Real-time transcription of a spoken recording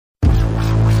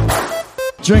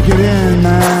Drink it in,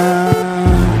 man.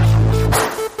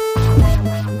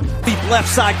 Deep left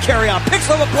side carry on. Picks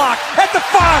on the block. At the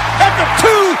 5. At the 2.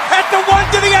 At the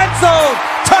 1 to the end zone.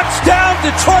 Touchdown,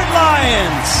 Detroit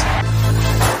Lions.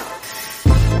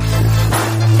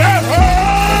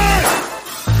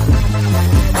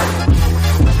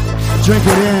 Drink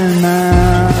it in,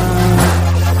 man.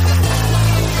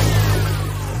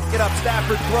 Get up,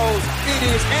 Stafford throws. It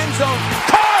is end zone.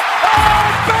 Caught! Oh,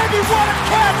 baby, what a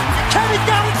catch! Kenny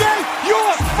Galladay, you're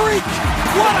a freak!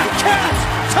 What a catch!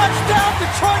 Touchdown,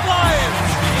 Detroit Lions!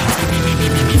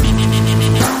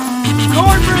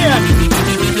 Cornbread!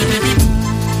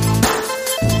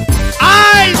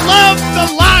 I love the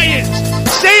Lions!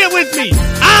 Say it with me!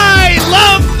 I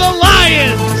love the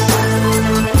Lions!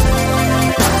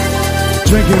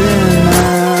 Drink it in,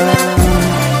 man.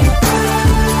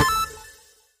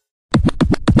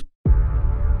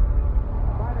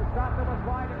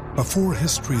 Before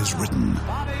history is written,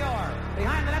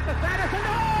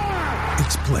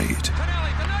 it's played.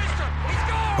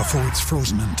 Before it's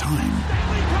frozen in time,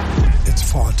 it's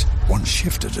fought one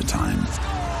shift at a time.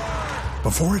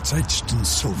 Before it's etched in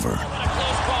silver,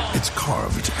 it's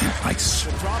carved in ice.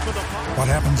 What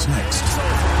happens next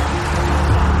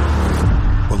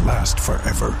will last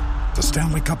forever. The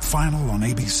Stanley Cup Final on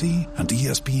ABC and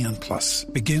ESPN Plus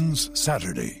begins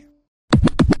Saturday.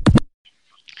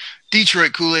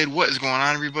 Detroit Kool-Aid, what is going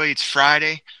on, everybody? It's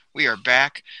Friday. We are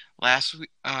back. Last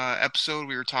episode,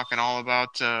 we were talking all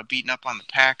about beating up on the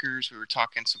Packers. We were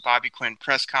talking some Bobby Quinn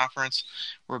press conference.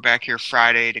 We're back here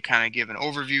Friday to kind of give an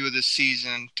overview of this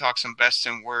season, talk some best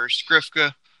and worst.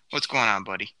 Grifka, what's going on,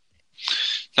 buddy?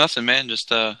 Nothing, man.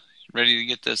 Just ready to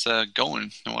get this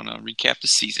going. I want to recap the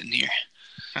season here.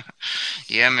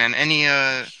 Yeah, man. Any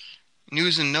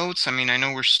news and notes? I mean, I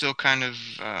know we're still kind of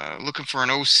looking for an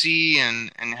OC and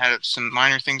had some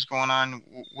minor things going on.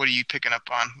 What are you picking up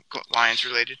on, Lions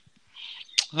related?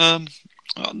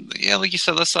 Yeah, like you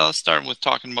said, let's start with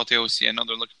talking about the OC. I know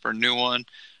they're looking for a new one.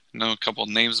 I know a couple of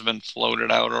names have been floated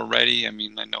out already. I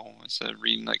mean, I know I was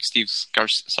reading like Steve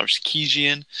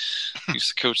Sarkisian,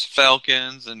 used to coach the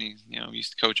Falcons, and he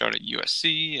used to coach out at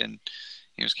USC, and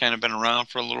he's kind of been around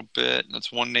for a little bit.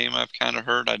 That's one name I've kind of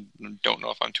heard. I don't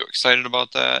know if I'm too excited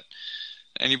about that.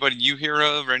 Anybody you hear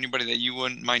of, or anybody that you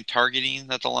wouldn't mind targeting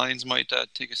that the Lions might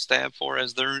take a stab for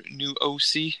as their new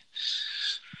OC?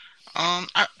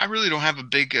 I really don't have a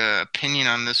big opinion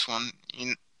on this one.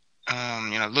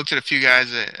 Looked at a few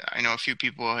guys that I know a few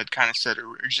people had kind of said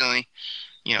originally,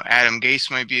 Adam Gase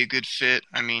might be a good fit.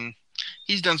 I mean,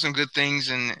 he's done some good things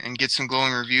and get some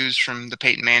glowing reviews from the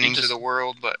Peyton Mannings of the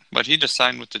world. But he just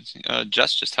signed with the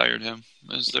Jets, just hired him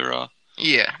as their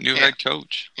new head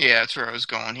coach. Yeah, that's where I was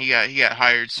going. He got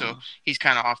hired, so he's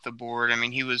kind of off the board. I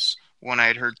mean, he was one I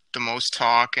had heard the most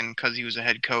talk, and because he was a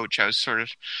head coach, I was sort of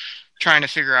trying to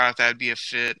figure out if that'd be a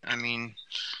fit. I mean,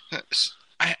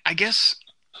 I guess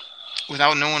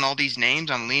without knowing all these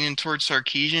names, I'm leaning towards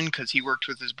Sarkisian because he worked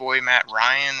with his boy Matt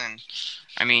Ryan, and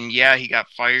I mean, yeah, he got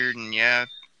fired, and yeah,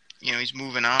 he's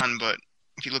moving on. But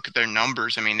if you look at their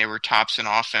numbers, I mean, they were tops in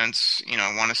offense.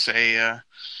 I want to say,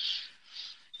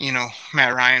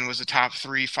 Matt Ryan was a top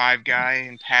 3-5 guy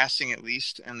in passing at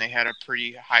least, and they had a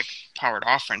pretty high-powered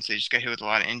offense. They just got hit with a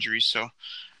lot of injuries. So,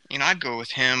 I'd go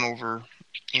with him over,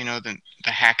 the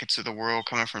Hackett's of the world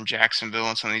coming from Jacksonville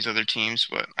and some of these other teams.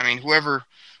 But I mean, whoever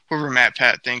Matt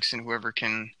Pat thinks and whoever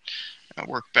can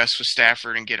work best with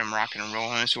Stafford and get him rocking and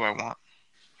rolling is who I want.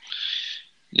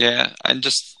 Yeah, I'm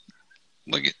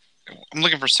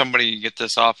looking for somebody to get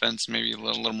this offense maybe a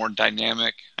little more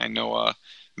dynamic. I know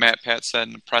Matt Pat said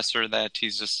in the presser that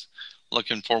he's just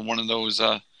looking for one of those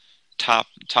top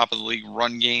of the league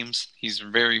run games. He's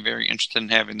very, very interested in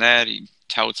having that. He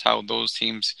touts how those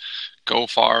teams go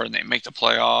far and they make the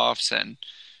playoffs. And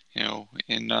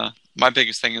my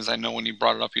biggest thing is, I know when he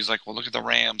brought it up, he's like, well, look at the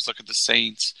Rams, look at the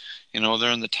Saints.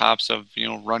 They're in the tops of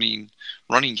running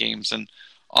games. And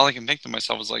all I can think to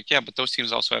myself is like, yeah, but those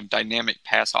teams also have dynamic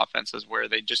pass offenses where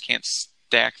they just can't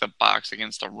stack the box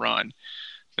against a run.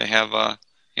 They have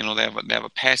they have a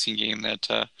passing game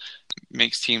that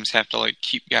makes teams have to like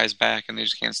keep guys back, and they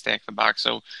just can't stack the box.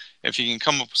 So if he can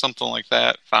come up with something like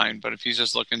that, fine. But if he's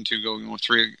just looking to go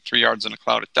 3 yards in a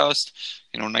cloud of dust,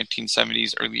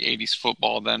 1970s, early 80s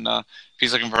football, then if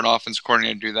he's looking for an offense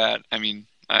coordinator to do that, I mean,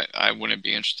 I wouldn't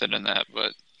be interested in that.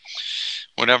 But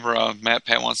whatever Matt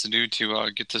Pat wants to do to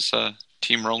get this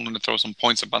team rolling, to throw some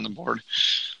points up on the board,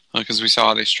 because we saw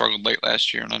how they struggled late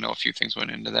last year, and I know a few things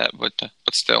went into that. But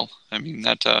still, I mean,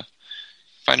 that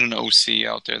finding an OC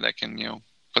out there that can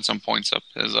put some points up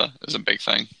is a big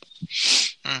thing.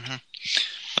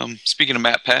 Mm-hmm. Speaking of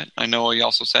Matt Pat, I know he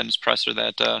also said in his presser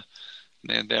that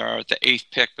They are at the 8th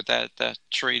pick, but that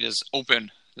trade is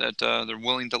open. That they're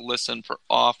willing to listen for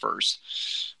offers.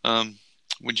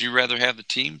 Would you rather have the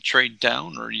team trade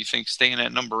down, or do you think staying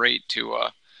at number 8 to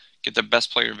get the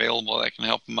best player available that can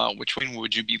help them out? Which one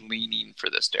would you be leaning for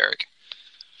this, Derek?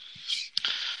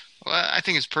 Well, I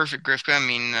think it's perfect, Grifka. I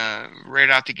mean, right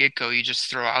out the get-go, you just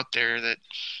throw out there that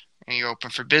you're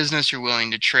open for business, you're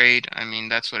willing to trade. I mean,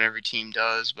 that's what every team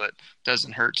does, but it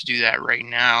doesn't hurt to do that right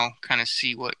now. Kind of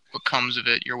see what comes of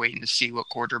it. You're waiting to see what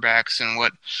quarterbacks and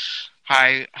what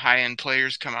high-end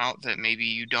players come out that maybe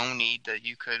you don't need, that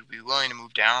you could be willing to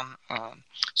move down.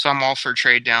 So I'm all for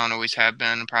trade down, always have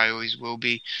been, and probably always will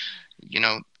be. You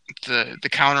know, the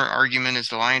counter argument is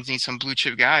the Lions need some blue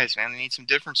chip guys, man. They need some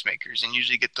difference makers, and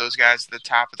usually get those guys at the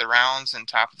top of the rounds and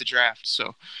top of the draft.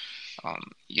 So,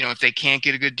 you know, if they can't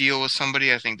get a good deal with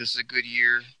somebody, I think this is a good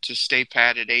year to stay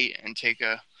pat at 8 and take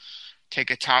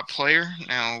a top player.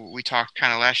 Now, we talked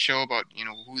kind of last show about, you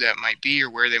know, who that might be or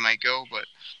where they might go, but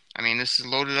I mean, this is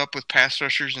loaded up with pass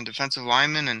rushers and defensive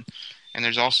linemen, and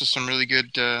there's also some really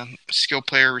good skill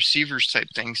player receivers type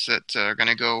things that are going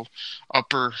to go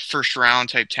upper first round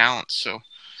type talents. So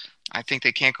I think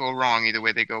they can't go wrong either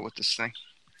way they go with this thing.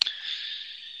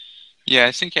 Yeah,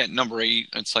 I think at number 8,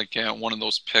 it's like one of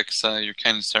those picks you're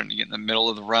kind of starting to get in the middle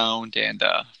of the round. And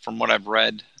from what I've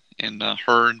read and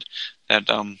heard, that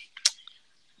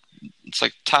it's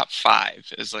like top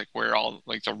 5 is like where all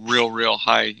like the real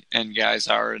high end guys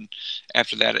are, and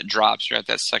after that it drops. You're at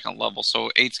that second level,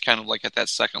 so 8's kind of like at that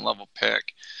second level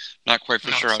pick. Not quite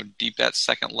for sure how deep that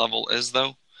second level is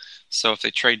though. So if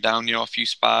they trade down, you know, a few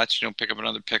spots, you know, pick up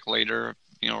another pick later,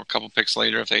 you know, a couple picks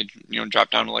later, if they, you know, drop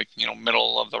down to like, you know,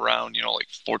 middle of the round, you know, like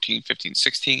 14, 15,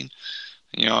 16,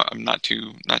 you know, I'm not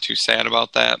too sad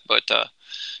about that. But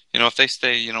you know, if they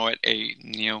stay, you know, at 8,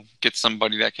 you know, get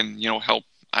somebody that can, you know, help.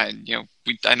 I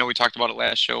know we talked about it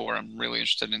last show where I'm really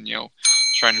interested in, you know,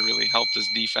 trying to really help this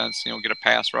defense, you know, get a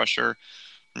pass rusher,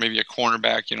 or maybe a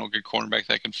cornerback, you know, a good cornerback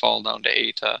that can fall down to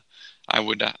 8. I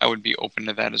would be open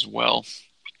to that as well.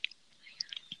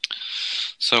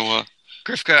 So,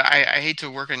 Grifka, I hate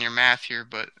to work on your math here,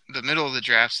 but the middle of the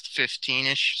draft's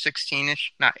 15-ish,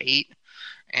 16-ish, not 8.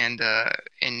 And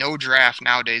in no draft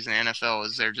nowadays in the NFL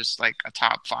is there just like a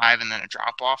top 5 and then a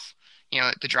drop-off. You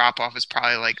know, the drop-off is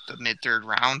probably like the mid-third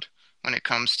round when it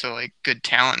comes to like good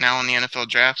talent now in the NFL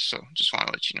draft. So just want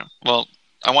to let you know. Well,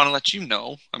 I want to let you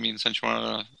know. I mean, since you want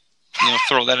to, you know,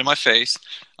 throw that in my face.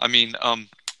 I mean,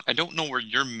 I don't know where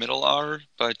your middle are,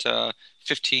 but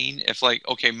 15. If like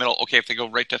middle. Okay, if they go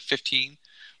right to 15,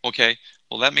 okay.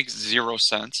 Well, that makes 0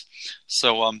 sense.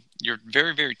 So your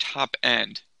very very top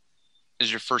end is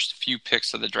your first few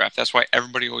picks of the draft. That's why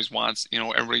everybody always wants, you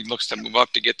know, everybody looks to move up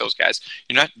to get those guys.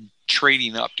 You're not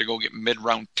trading up to go get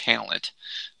mid-round talent.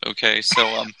 Okay,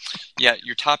 so yeah,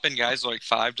 your top-end guys are like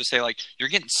 5 to say, like, you're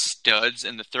getting studs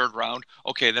in the 3rd round.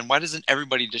 Okay, then why doesn't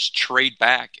everybody just trade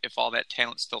back if all that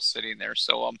talent's still sitting there?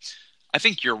 So I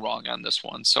think you're wrong on this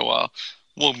one. So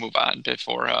we'll move on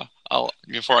before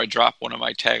I drop one of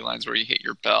my taglines where you hit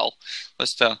your bell.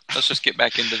 Let's just get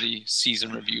back into the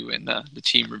season review and the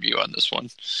team review on this one.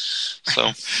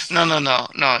 So No,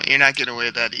 you're not getting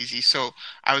away that easy. So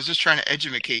I was just trying to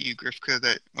educate you, Grifka,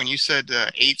 that when you said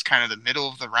 8's kind of the middle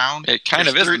of the round, it kind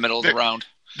of is the middle of the round.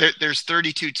 There's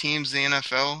 32 teams in the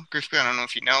NFL, Grifka. I don't know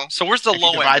if you know. So where's the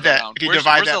low end of the round? If you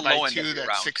divide that by 2,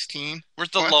 that's 16. Where's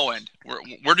the low end?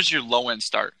 Where does your low end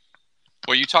start?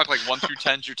 Well, you talk like 1 through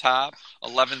 10 is your top,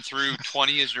 11 through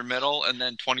 20 is your middle, and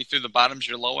then 20 through the bottom is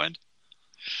your low end.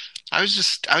 I was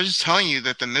just telling you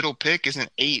that the middle pick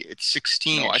isn't 8; it's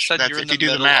 16. No, I said you're in the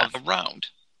middle of the round.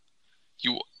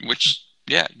 You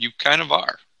kind of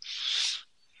are.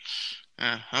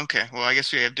 Okay. Well, I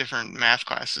guess we have different math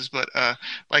classes, but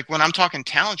like when I'm talking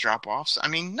talent drop-offs, I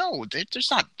mean, no, there's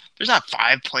not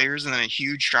 5 players and then a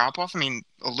huge drop-off. I mean,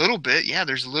 a little bit, yeah.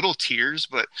 There's little tiers,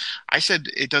 but I said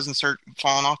it doesn't start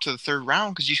falling off to the 3rd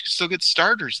round because you still get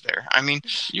starters there. I mean,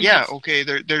 okay.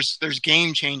 There's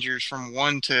game changers from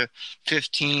 1 to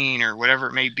 15 or whatever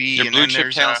it may be. Your blue chip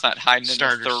talent's not hiding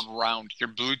starters. In the 3rd round. Your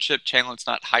blue chip talent's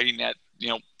not hiding at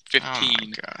 15. Oh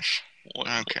my gosh.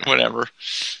 Okay. Whatever.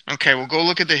 Okay, well, go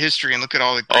look at the history and look at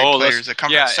all the great players that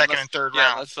come from 2nd and 3rd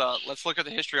round. Let's look at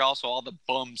the history also, all the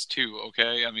bums too.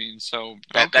 Okay, I mean, so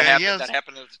that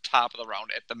happened at the top of the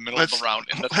round, at the middle of the round,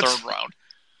 in the 3rd round.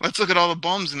 Let's look at all the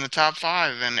bums in the top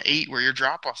 5 and 8 where your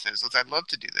drop off is. I'd love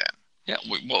to do that. Yeah,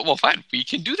 well, fine. We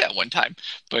can do that one time,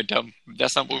 but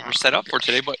that's not what we're set up for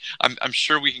today. But I'm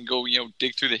sure we can go,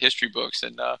 dig through the history books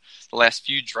and the last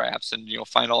few drafts, and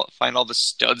find all the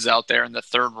studs out there in the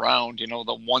third round. The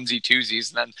onesie twosies,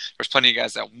 and then there's plenty of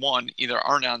guys that one either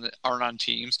aren't on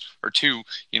teams, or two,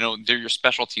 they're your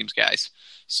special teams guys.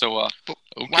 So, but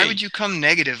okay. Why would you come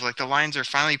negative? Like, the Lions are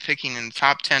finally picking in the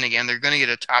top 10 again. They're going to get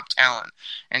a top talent,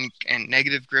 and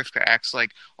negative Grifka acts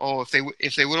like, oh,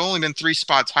 if they would only been 3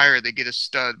 spots higher, they get a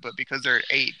stud. But because they're at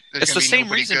 8, it's the same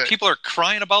reason good. People are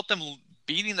crying about them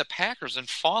beating the Packers and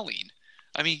falling.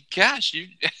 I mean, gosh,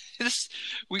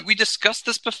 we discussed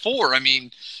this before. I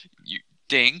mean,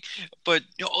 but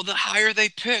the higher they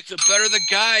pick, the better the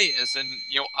guy is. And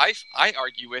I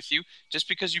argue with you. Just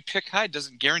because you pick high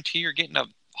doesn't guarantee you're getting a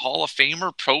Hall of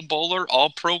Famer, Pro Bowler,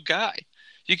 All-Pro guy.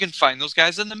 You can find those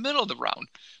guys in the middle of the round.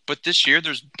 But this year,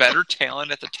 there's better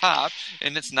talent at the top,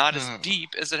 and it's not as deep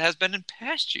as it has been in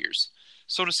past years.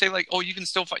 So to say you can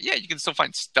still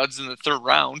find studs in the third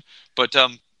round, but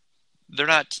they're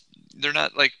not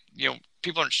like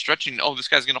people aren't stretching. Oh, this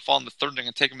guy's going to fall in the third. They're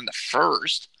going to take him in the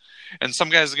first. And some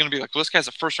guys are going to be like, well, this guy's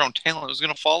a first-round talent who's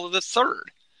going to fall to the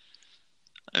third.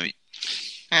 I mean,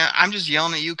 I'm just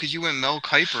yelling at you because you went Mel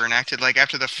Kiper and acted like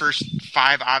after the first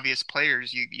 5 obvious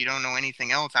players, you don't know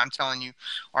anything else. I'm telling you,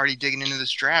 already digging into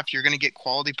this draft, you're going to get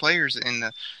quality players in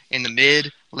the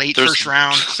mid, late first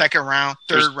round, second round,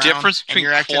 third round. There's difference between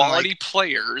quality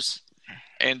players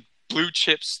and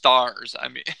blue-chip stars. I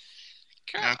mean,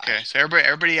 God. Okay, so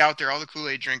everybody out there, all the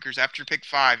Kool-Aid drinkers, after pick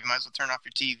 5, you might as well turn off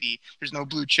your TV. There's no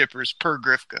blue chippers per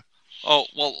Grifka. Oh,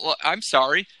 well, I'm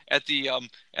sorry. In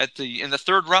the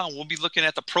third round, we'll be looking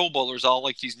at the Pro Bowlers, all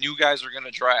like these new guys are going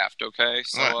to draft. Okay,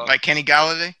 so like Kenny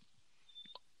Galladay.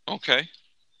 Okay,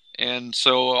 and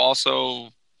so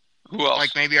also, who else?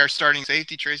 Like maybe our starting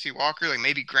safety, Tracy Walker. Like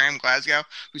maybe Graham Glasgow,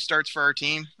 who starts for our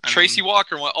team. Tracy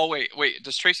Walker. Oh wait.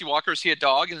 Does Tracy Walker, is he a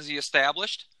dog and is he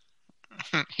established?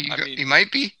 He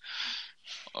might be.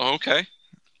 Okay.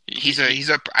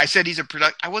 I said he's a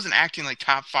product. I wasn't acting like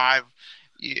top 5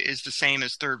 is the same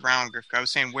as third round, Grifka. I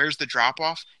was saying, where's the drop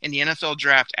off in the NFL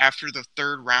draft? After the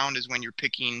third round is when you're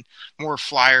picking more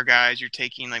flyer guys. You're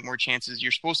taking like more chances.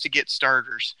 You're supposed to get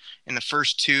starters in the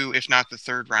first 2, if not the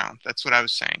third round. That's what I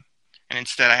was saying. And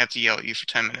instead, I have to yell at you for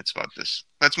 10 minutes about this.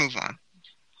 Let's move on.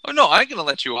 Oh no, I ain't gonna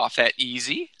let you off that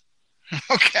easy.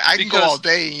 Okay, I can go all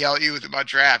day and yell at you about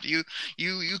draft. You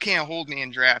can't hold me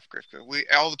in draft, Grifka.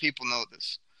 All the people know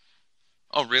this.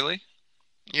 Oh, really?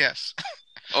 Yes.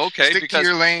 Okay, Stick to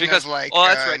your lane of that's right,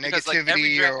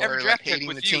 negativity every draft hating pick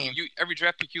with the team. Every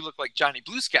draft pick you look like Johnny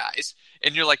Blue Skies,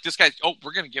 and you're like, this guy. Oh,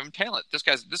 we're gonna give him talent. This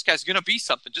guy's gonna be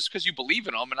something just because you believe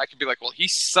in him. And I could be like, well, he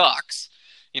sucks.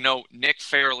 Nick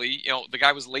Fairley. The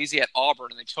guy was lazy at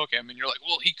Auburn, and they took him. And you're like,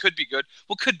 well, he could be good.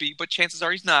 Well, could be, but chances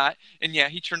are he's not. And yeah,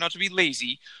 he turned out to be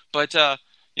lazy. But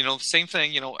same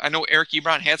thing. I know Eric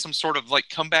Ebron had some sort of like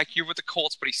comeback year with the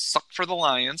Colts, but he sucked for the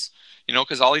Lions.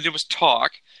 Because all he did was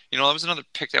talk. That was another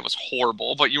pick that was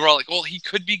horrible. But you were all like, well, he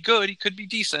could be good. He could be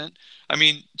decent. I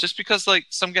mean, just because like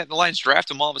some guy in the Lions draft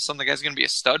him, all of a sudden the guy's going to be a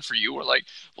stud for you. Or like,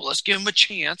 well, let's give him a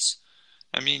chance.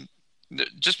 I mean,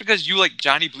 just because you like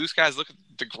Johnny Blue Skies look at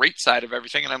the great side of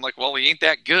everything, and I'm like, well, he ain't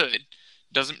that good.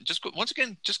 Just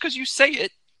because you say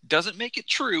it doesn't make it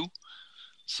true.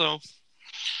 So.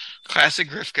 Classic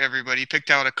Grifka, everybody. He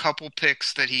picked out a couple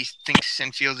picks that he thinks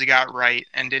and feels he got right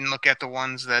and didn't look at the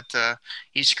ones that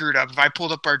he screwed up. If I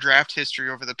pulled up our draft history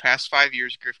over the past 5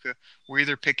 years, Grifka, we're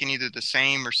either picking either the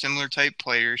same or similar type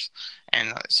players,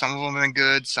 and some of them have been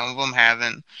good, some of them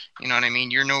haven't. You know what I mean?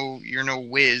 You're no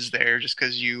whiz there just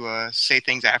because you say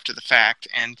things after the fact.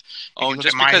 And if you look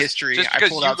at my history, I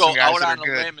pulled out some guys that are good. You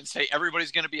go out on a limb and say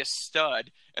everybody's going to be a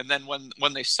stud, and then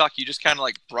when they suck, you just kind of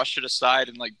like brush it aside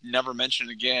and like never mention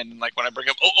it again. And like when I bring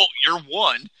up, oh, you're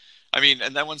one. I mean,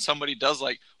 and then when somebody does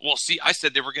like, well, see, I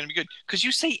said they were going to be good, because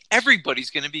you say everybody's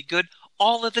going to be good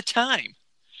all of the time.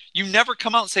 You never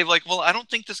come out and say like, well, I don't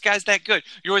think this guy's that good.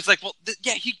 You're always like, well,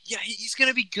 he's going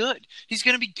to be good. He's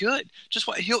going to be good. Just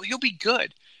what he'll be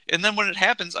good. And then when it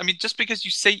happens, I mean, just because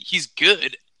you say he's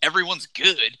good, everyone's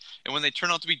good. And when they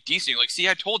turn out to be decent, you're like, see,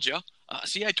 I told you.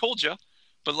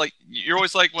 But like, you're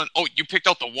always like, you picked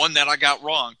out the one that I got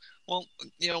wrong. Well,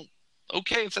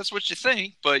 okay, if that's what you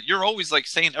think, but you're always like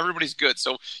saying everybody's good.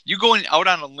 So you going out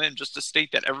on a limb just to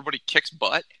state that everybody kicks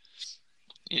butt,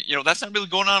 that's not really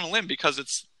going on a limb,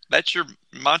 because that's your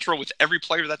mantra with every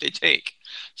player that they take.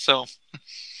 So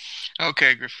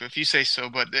Okay, Griff, if you say so.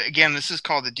 But again, this is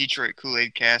called the Detroit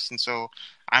Kool-Aid Cast, and so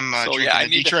I'm drinking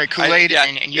the Detroit Kool-Aid,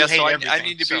 and you hate everything.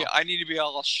 I need to be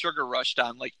all sugar rushed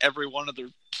on like every one of their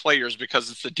players because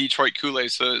it's the Detroit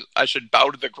Kool-Aid. So I should bow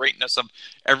to the greatness of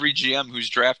every GM who's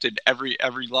drafted every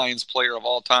Lions player of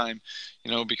all time,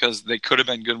 because they could have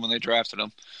been good when they drafted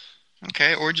them.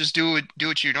 Okay, or just do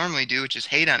what you normally do, which is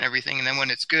hate on everything, and then when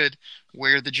it's good,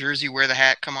 wear the jersey, wear the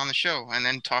hat, come on the show, and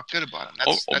then talk good about them.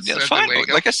 That's fine. The way to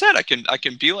go. Like I said, I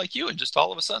can be like you, and just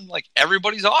all of a sudden, like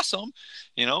everybody's awesome,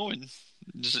 and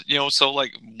just, so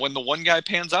like when the one guy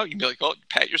pans out, you can be like, oh,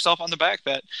 pat yourself on the back,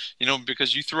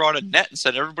 because you threw out a net and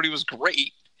said everybody was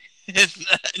great,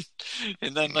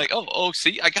 and then like, oh,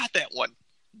 see, I got that one.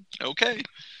 Okay.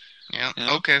 Yeah.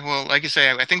 Okay. Well, like I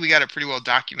say, I think we got it pretty well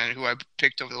documented who I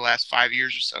picked over the last 5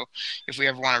 years or so. If we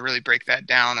ever want to really break that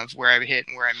down of where I hit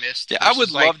and where I missed. Yeah, I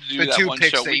would love to do the that two one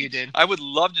picks show. That you did. I would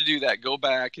love to do that. Go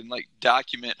back and like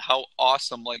document how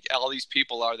awesome like all these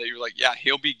people are that you're like, yeah,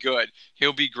 he'll be good.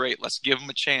 He'll be great. Let's give him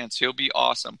a chance. He'll be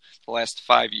awesome the last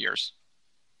 5 years.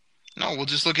 No, we'll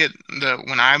just look at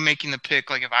when I'm making the pick,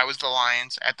 like if I was the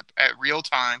Lions at real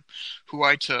time, who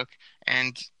I took,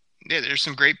 and yeah, there's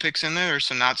some great picks in there. There's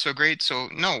some not so great. So,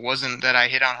 no, it wasn't that I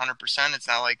hit on 100%. It's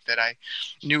not like that I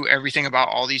knew everything about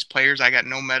all these players. I got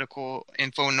no medical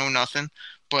info, no nothing.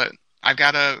 But I've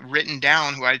got written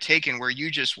down who I'd taken where you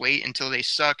just wait until they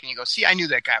suck and you go, see, I knew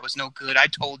that guy was no good. I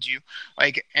told you.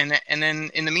 And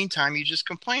then in the meantime, you just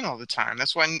complain all the time.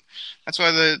 That's why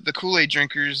the Kool-Aid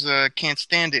drinkers can't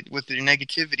stand it with their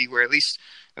negativity, where at least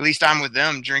I'm with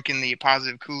them drinking the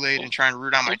positive Kool-Aid and trying to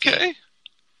root on my team.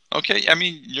 Okay, I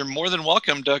mean, you're more than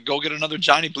welcome to go get another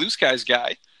Johnny Blue Skies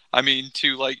guy. I mean,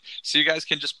 so you guys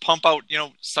can just pump out,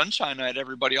 sunshine at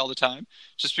everybody all the time.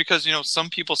 Just because, some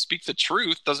people speak the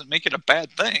truth doesn't make it a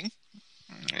bad thing.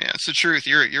 Yeah, it's the truth.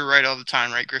 You're right all the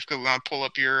time, right, Grifka? We want to pull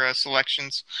up your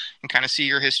selections and kind of see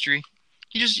your history.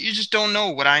 You just don't know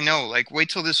what I know. Like, wait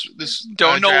till this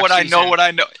don't know what season.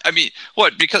 I know. I mean,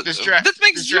 what? Because this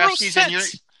makes zero season,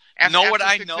 sense. Know what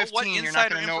I know. 15, what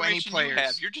insider information you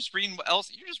have? You're just reading what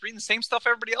else. You're just reading the same stuff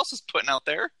everybody else is putting out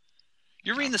there.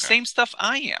 You're reading the same stuff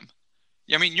I am.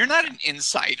 I mean, you're not an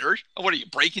insider. What are you,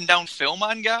 breaking down film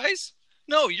on guys?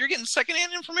 No, you're getting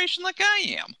secondhand information like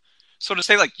I am. So to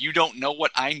say like you don't know what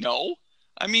I know,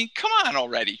 I mean, come on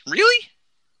already. Really?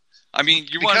 I mean,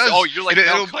 you want to say, you're like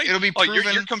Mel Kiper. It'll be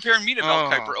proven. You're comparing me to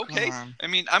Mel Kiper. Okay. I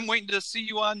mean, I'm waiting to see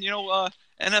you on,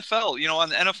 NFL, on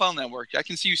the NFL Network. I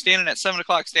can see you standing at 7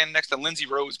 o'clock, standing next to Lindsey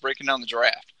Rose breaking down the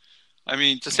draft. I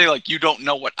mean, to say like you don't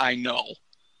know what I know.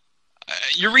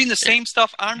 You're reading the same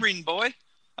stuff I'm reading, boy.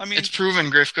 I mean, it's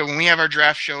proven, Grifka. When we have our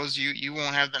draft shows, you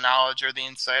won't have the knowledge or the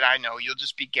insight I know. You'll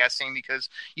just be guessing because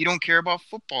you don't care about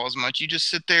football as much. You just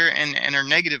sit there and are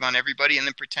negative on everybody and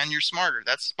then pretend you're smarter.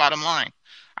 That's the bottom line.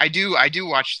 I do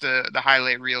watch the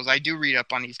highlight reels. I do read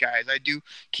up on these guys. I do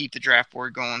keep the draft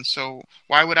board going. So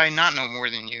why would I not know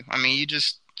more than you? I mean, you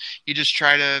just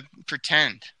try to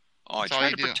pretend. I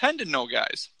try to pretend to know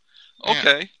guys.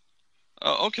 Okay. Yeah.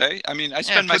 Okay. I mean, I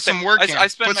spend my some work in. I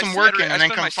spend put my some work Saturday, in, and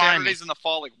then I spend come my find Saturdays me. in the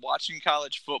fall like watching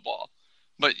college football.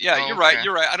 But yeah, you're okay. right.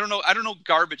 You're right. I don't know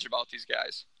garbage about these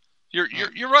guys.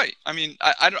 You're right. I mean,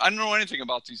 I don't know anything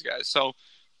about these guys. So,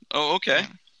 okay.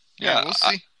 Yeah, we'll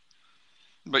see.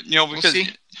 But because we'll see.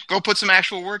 Go put some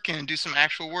actual work in and do some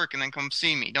actual work, and then come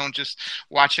see me. Don't just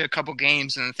watch a couple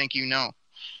games and think you know.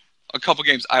 A couple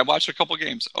games. I watch a couple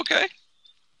games. Okay.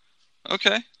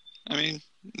 I mean,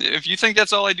 if you think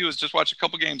that's all I do is just watch a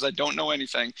couple games, I don't know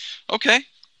anything. Okay.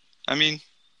 I mean,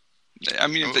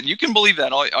 you can believe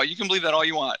that. You can believe that all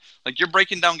you want. Like you're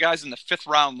breaking down guys in the 5th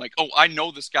round. Like, I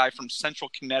know this guy from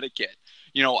Central Connecticut.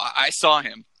 I saw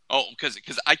him. Because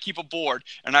I keep a board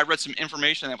and I read some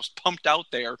information that was pumped out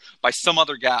there by some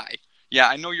other guy. Yeah,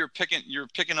 I know you're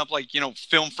picking up like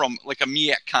film from like a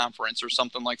MEAC conference or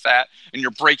something like that, and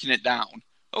you're breaking it down.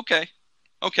 Okay.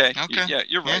 Yeah,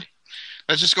 you're right. Yeah.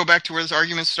 Let's just go back to where this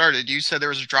argument started. You said there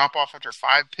was a drop-off after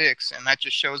 5 picks, and that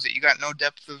just shows that you got no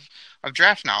depth of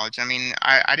draft knowledge. I mean,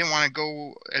 I didn't want to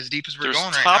go as deep as we're going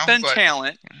right now. There's top-end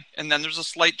talent, and then there's a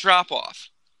slight drop-off.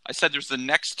 I said there's the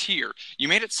next tier. You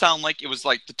made it sound like it was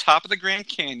like the top of the Grand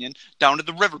Canyon down to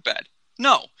the riverbed.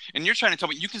 No. And you're trying to tell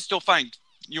me you can still find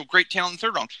great talent in the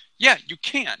 3rd round. Yeah, you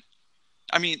can.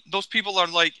 I mean, those people are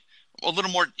like a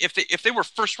little more – if they were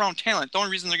first-round talent, the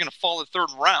only reason they're going to fall in the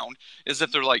 3rd round is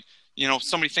if they're like –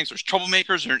 somebody thinks there's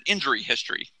troublemakers or an injury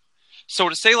history. So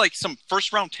to say like some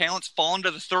first-round talents fall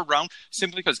into the 3rd round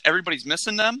simply because everybody's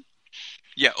missing them,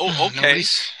 Yeah. Oh, okay.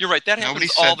 You're right. That Nobody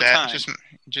happens said all the that. time.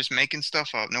 Just making stuff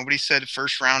up. Nobody said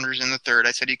first rounders in the third.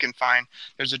 I said you can find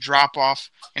there's a drop off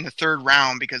in the third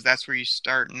round because that's where you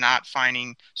start not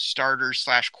finding starters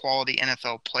 / quality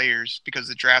NFL players because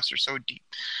the drafts are so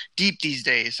deep these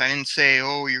days. I didn't say,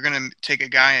 oh, you're gonna take a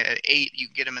guy at 8, you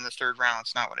can get him in the third round.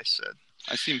 It's not what I said.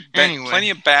 I've seen Anyway. plenty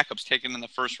of backups taken in the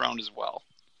first round as well.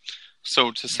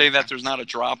 So to say that there's not a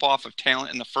drop off of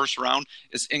talent in the first round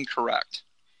is incorrect.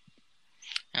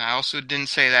 And I also didn't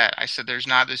say that. I said there's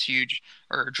not this huge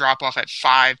or drop off at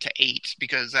 5 to 8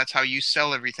 because that's how you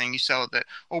sell everything. You sell it that,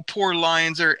 oh, poor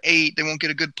Lions are 8. They won't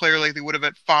get a good player like they would have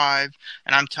at 5.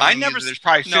 And I'm telling you, there's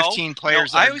probably 15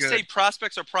 players that are good. I always say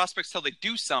prospects are prospects till they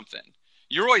do something.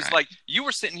 You're always like, you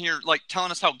were sitting here like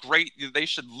telling us how great they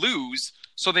should lose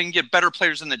so they can get better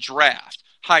players in the draft,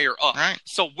 higher up. Right.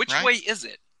 So which way is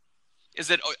it?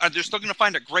 Are they still going to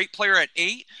find a great player at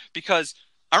 8? Because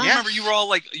I remember you were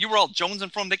all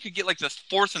jonesing for them. They could get like the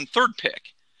 4th and 3rd pick.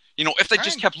 You know, if they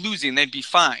just kept losing, they'd be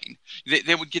fine.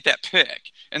 They would get that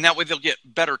pick, and that way they'll get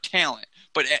better talent.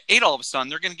 But at 8, all of a sudden,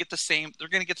 they're going to get the same. They're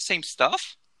going to get the same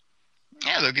stuff.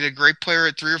 Yeah, they'll get a great player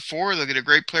at 3 or 4. They'll get a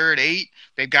great player at 8.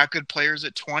 They've got good players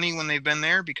at 20 when they've been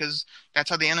there because that's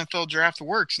how the NFL draft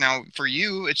works. Now, for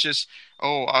you, it's just,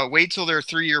 wait till they're a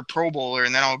 3-year Pro Bowler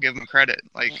and then I'll give them credit.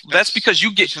 Like that's because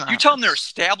you tell them they're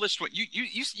established.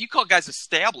 You call guys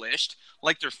established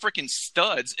like they're freaking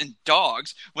studs and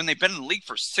dogs when they've been in the league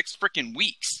for 6 freaking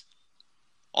weeks.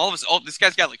 This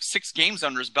guy's got like 6 games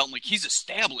under his belt. And like he's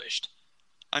established.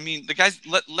 I mean, the guys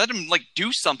let him like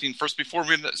do something first before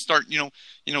we start,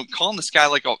 calling this guy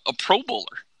like a Pro Bowler.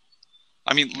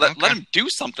 I mean, let him do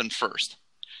something first.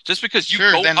 Just because you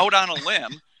go out on a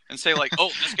limb and say like,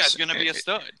 oh, this guy's going to be a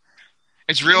stud.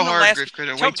 It's real hard, Griff,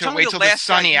 to wait till the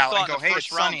sunny out and go, hey, it's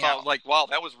sunny out. Like, wow,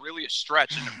 that was really a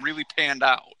stretch and it really panned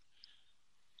out.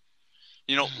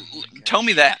 Tell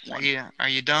me that. Are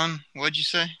you done? What'd you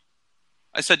say?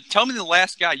 I said, tell me the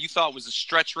last guy you thought was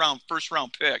a first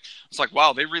round pick. It's like,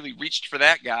 wow, they really reached for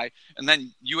that guy. And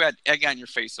then you had egg on your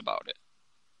face about it.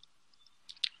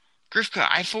 Grifka,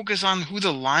 I focus on who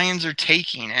the Lions are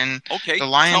taking. And okay, the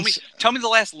Lions... Tell me the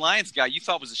last Lions guy you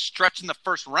thought was a stretch in the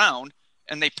first round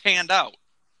and they panned out.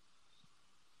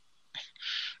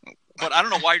 But I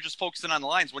don't know why you're just focusing on the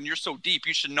Lions. When you're so deep,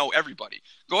 you should know everybody.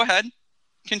 Go ahead.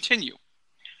 Continue.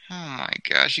 Oh my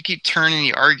gosh, you keep turning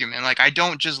the argument. Like I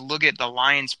don't just look at the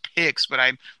Lions picks, but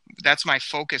that's my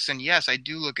focus. And yes, I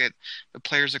do look at the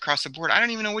players across the board. I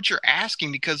don't even know what you're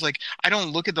asking because like I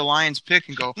don't look at the Lions pick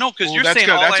and go, no, because you're saying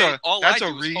all I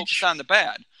do is focus on the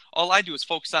bad. All I do is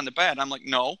focus on the bad. I'm like,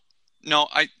 no,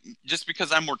 I just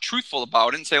because I'm more truthful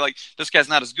about it and say like this guy's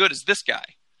not as good as this guy.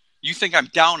 You think I'm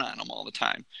down on him all the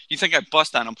time. You think I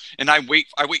bust on him and I wait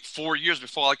 4 years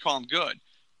before I call him good.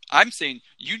 I'm saying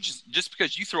you just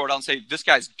because you throw it out and say this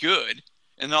guy's good,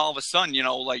 and then all of a sudden,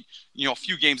 a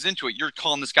few games into it, you're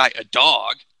calling this guy a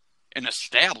dog and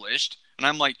established, and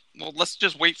I'm like, well, let's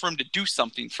just wait for him to do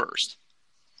something first.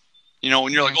 And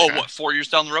you're like, oh, what, 4 years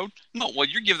down the road? No, well,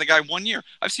 you're giving the guy 1 year.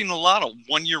 I've seen a lot of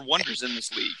 1-year wonders in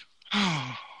this league.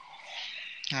 All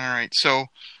right, so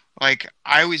like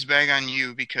I always bag on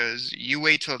you because you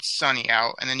wait till it's sunny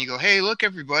out, and then you go, hey, look,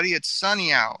 everybody, it's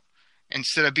sunny out.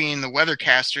 Instead of being the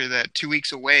weathercaster that 2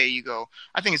 weeks away, you go,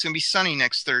 I think it's going to be sunny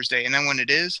next Thursday. And then when it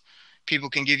is, people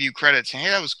can give you credit saying,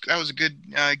 hey, that was a good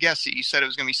guess that you said it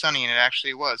was going to be sunny, and it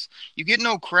actually was. You get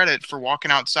no credit for walking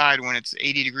outside when it's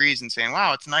 80 degrees and saying,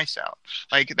 wow, it's nice out.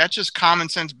 Like, that's just common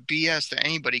sense BS that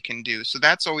anybody can do. So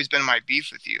that's always been my beef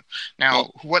with you.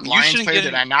 Now, what Lions player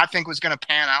did I not think was going to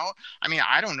pan out? I mean,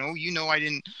 I don't know. I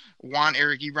didn't want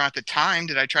Eric Ebron at the time.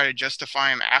 Did I try to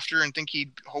justify him after and think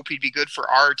hope he'd be good for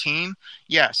our team?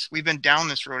 Yes, we've been down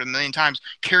this road a million times.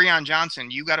 Kerryon Johnson,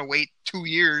 you got to wait 2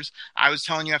 years. I was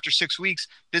telling you after 6 weeks,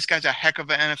 this guy's a heck of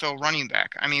an NFL running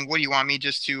back. I mean, what do you want me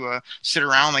just to sit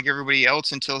around like everybody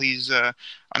else until he's an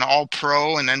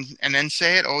all-pro and then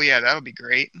say it? Oh, yeah, that'll be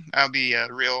great. That'll be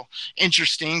real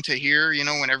interesting to hear,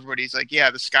 when everybody's like, yeah,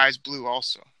 the sky's blue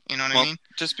also. You know what I mean?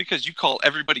 Just because you call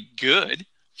everybody good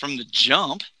from the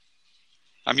jump,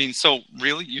 I mean, so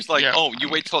really? You're like, you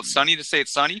wait till it's sunny to say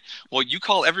it's sunny? Well, you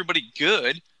call everybody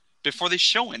good before they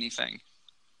show anything.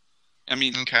 I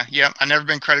mean... Okay, yeah. I've never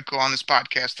been critical on this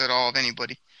podcast at all of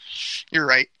anybody. You're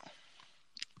right.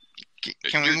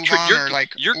 Can we move on? Or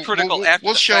like you're critical after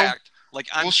the fact. Like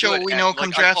we'll show what we know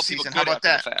come draft season. How about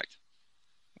that?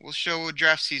 We'll show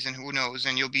draft season. Who knows?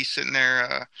 And you'll be sitting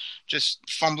there just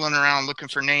fumbling around looking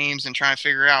for names and trying to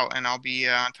figure out, and I'll be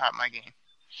on top of my game.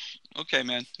 Okay,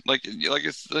 man. Like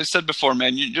I said before,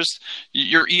 man.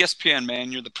 You're ESPN,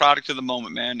 man. You're the product of the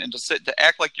moment, man. And to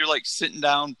act like you're like sitting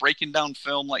down, breaking down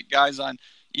film like guys on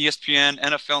ESPN,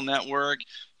 NFL Network,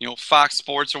 Fox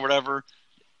Sports or whatever.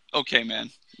 Okay, man.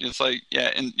 It's like,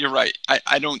 yeah, and you're right.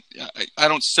 I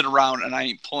don't sit around and I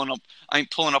ain't pulling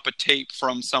up a tape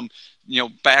from some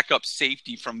backup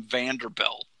safety from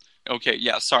Vanderbilt. Okay,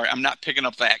 yeah, sorry, I'm not picking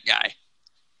up that guy.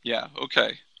 Yeah,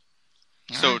 okay.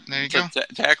 So there you go.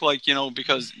 To act like,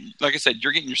 because like I said,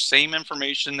 you're getting your same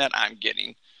information that I'm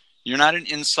getting. You're not an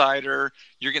insider.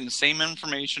 You're getting the same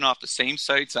information off the same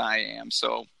sites I am.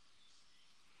 So,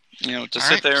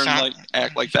 sit there and like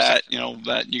act like that,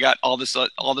 that you got all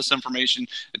this information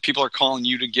that people are calling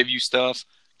you to give you stuff.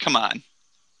 Come on.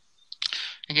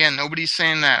 Again, nobody's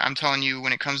saying that. I'm telling you,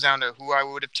 when it comes down to who I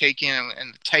would have taken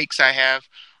and the takes I have,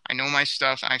 I know my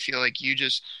stuff. I feel like you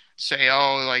just say,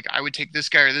 oh, like I would take this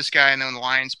guy or this guy, and then the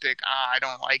Lions pick, I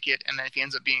don't like it. And then if he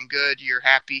ends up being good, you're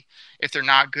happy. If they're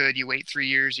not good, you wait 3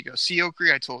 years. You go, see,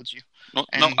 Oakley, I told you. No,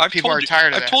 people are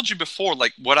tired of that. I've told you before,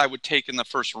 like what I would take in the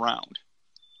first round.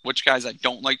 Which guys I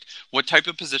don't like, what type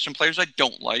of position players I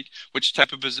don't like, which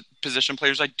type of position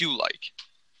players I do like.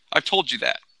 I've told you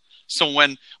that. So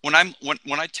when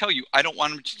I tell you I don't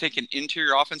want them to take an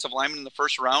interior offensive lineman in the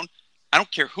first round, I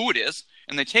don't care who it is,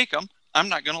 and they take them, I'm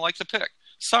not going to like the pick.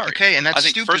 Sorry. Okay, and that's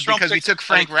stupid because we took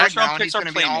Frank Ragnow and he's going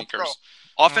to be all-pro.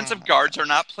 Offensive guards are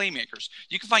not playmakers.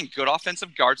 You can find good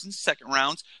offensive guards in second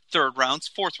rounds, third rounds,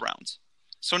 fourth rounds.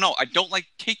 So, no, I don't like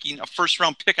taking a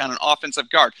first-round pick on an offensive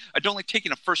guard. I don't like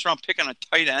taking a first-round pick on a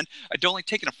tight end. I don't like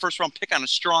taking a first-round pick on a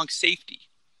strong safety.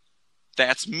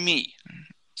 That's me.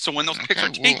 So when those picks are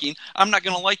taken, I'm not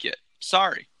going to like it.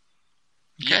 Sorry.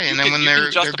 Okay, and then when they're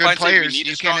good players, you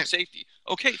need a strong safety.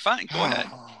 Okay, fine, go ahead.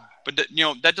 But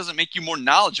that doesn't make you more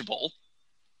knowledgeable.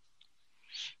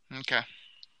 Okay.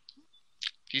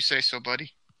 If you say so,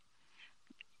 buddy.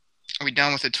 Are we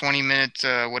done with the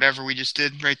 20-minute whatever we just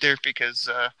did right there? Because,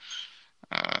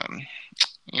 like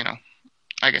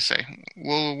I say,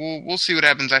 we'll see what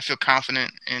happens. I feel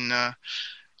confident in not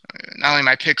only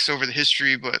my picks over the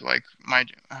history, but like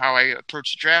how I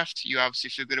approach the draft. You obviously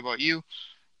feel good about you.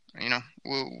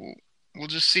 We'll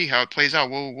just see how it plays out.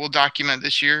 We'll document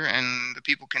this year, and the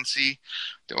people can see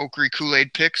the Oakley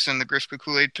Kool-Aid picks and the Grifka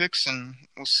Kool-Aid picks, and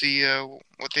we'll see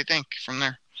what they think from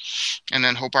there. And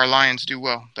then hope our Lions do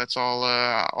well. That's all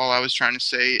I was trying to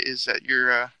say is that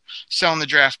you're selling the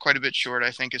draft quite a bit short,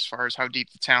 I think, as far as how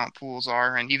deep the talent pools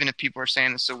are. And even if people are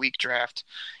saying it's a weak draft,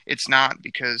 it's not,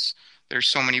 because there's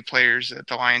so many players that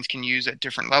the Lions can use at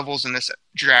different levels, and this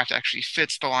draft actually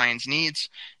fits the Lions' needs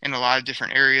in a lot of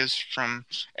different areas, from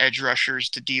edge rushers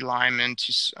to D linemen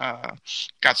to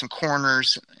got some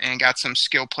corners and got some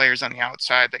skill players on the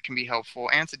outside that can be helpful,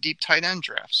 and it's a deep tight end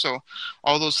draft. So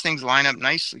all those things line up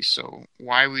nicely. So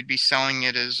why we'd be selling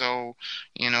it as though,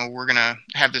 we're going to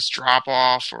have this drop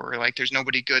off or like there's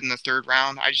nobody good in the third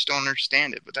round, I just don't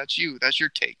understand it. But that's you. That's your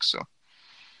take. So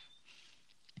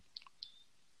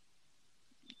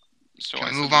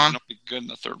I move on. Nobody good in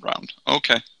the third round.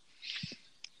 Okay.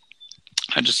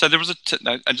 I just said there was a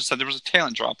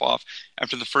talent drop off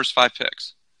after the first 5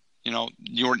 picks. You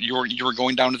were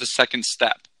going down to the second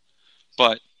step,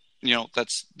 but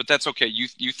that's okay.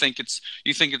 You think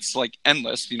it's like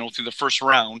endless. Through the first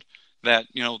round that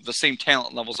the same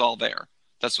talent level's all there.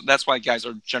 That's why guys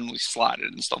are generally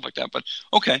slotted and stuff like that. But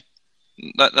okay,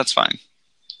 that's fine.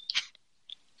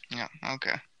 Yeah.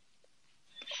 Okay.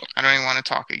 I don't even want to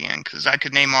talk again because I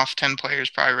could name off 10 players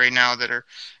probably right now that are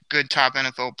good top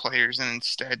NFL players, and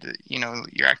instead,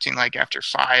 you're acting like after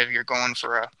 5 you're going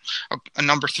for a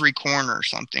number 3 corner or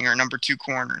something, or number 2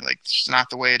 corner. Like, it's just not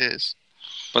the way it is.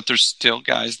 But there's still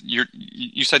guys. You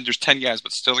said there's 10 guys,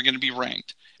 but still they're going to be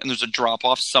ranked, and there's a drop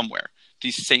off somewhere.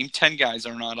 These same 10 guys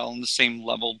are not all in the same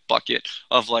level bucket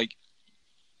of like.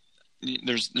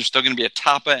 There's still going to be a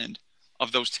top end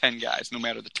of those 10 guys, no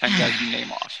matter the 10 guys you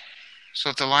name off. So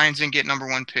if the Lions didn't get number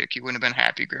 1 pick, you wouldn't have been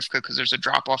happy, Grifka, because there's a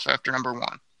drop-off after number 1.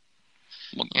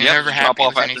 Well, there's a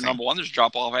drop-off after number 1. There's a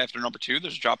drop-off after number 2.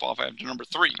 There's a drop-off after number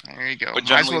 3. There you go. But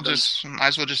might as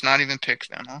well just not even pick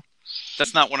them, huh?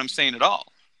 That's not what I'm saying at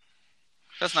all.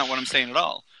 I'm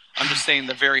just saying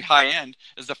the very high end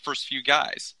is the first few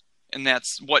guys. And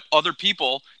that's what other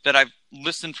people that I've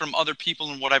listened from other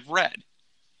people and what I've read.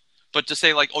 But to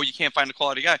say like, oh, you can't find a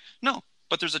quality guy. No.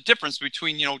 But there's a difference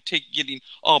between, getting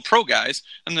all pro guys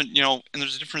and then, and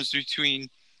there's a difference between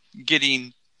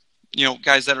getting,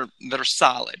 guys that are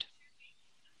solid.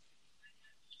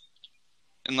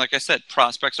 And like I said,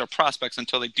 prospects are prospects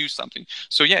until they do something.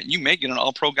 So yeah, you may get an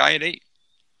all pro guy at 8.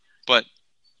 But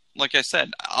like I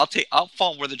said, I'll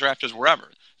fall where the draft is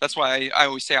wherever. That's why I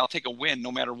always say I'll take a win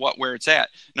no matter where it's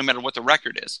at, no matter what the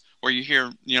record is. Where you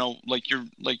hear, like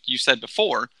you said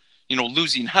before,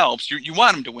 losing helps. You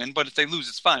want them to win, but if they lose,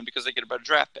 it's fine because they get a better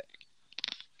draft pick.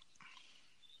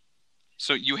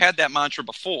 So you had that mantra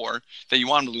before that you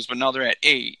wanted to lose, but now they're at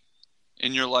 8,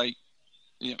 and you're like,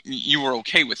 you were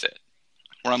okay with it.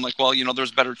 Where I'm like, well,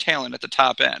 there's better talent at the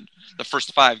top end. The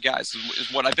first 5 guys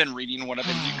is what I've been reading, what I've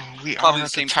been reading. We are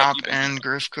at the top end,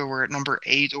 Grifka. We're at number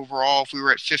 8 overall. If we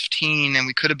were at 15 and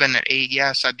we could have been at 8,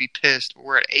 yes, I'd be pissed. But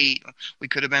we're at 8. We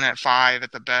could have been at 5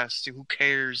 at the best. Who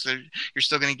cares? You're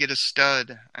still going to get a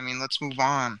stud. I mean, let's move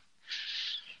on.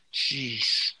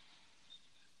 Jeez.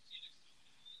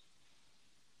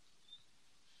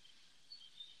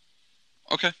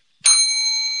 Okay.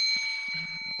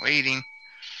 Waiting.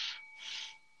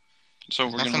 So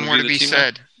we're nothing more to be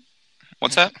said.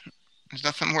 What's that? There's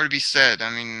nothing more to be said. I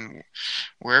mean,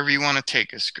 wherever you want to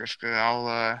take us, Grifka,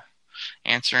 I'll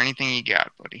answer anything you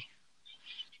got, buddy.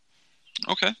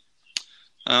 Okay.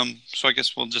 So I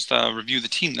guess we'll just review the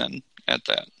team then at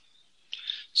that.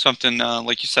 Something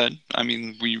like you said. I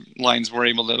mean, Lions were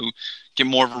able to get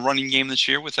more of a running game this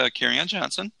year with Kerryon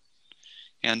Johnson.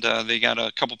 And they got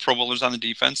a couple Pro Bowlers on the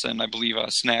defense, and I believe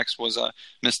Snacks was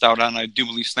missed out on. I do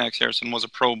believe Snacks Harrison was a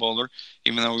Pro Bowler,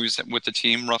 even though he was with the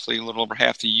team roughly a little over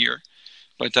half the year.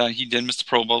 But he did miss the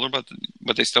Pro Bowler, but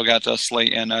they still got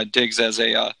Slate and Diggs as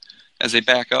a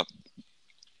backup.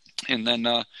 And then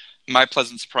my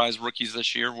pleasant surprise rookies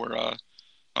this year were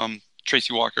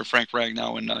Tracy Walker, Frank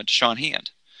Ragnow, and Deshaun Hand.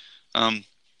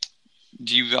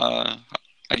 Do you? I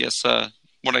guess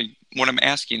what I'm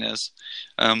asking is.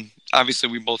 Obviously,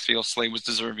 we both feel Slade was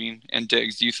deserving, and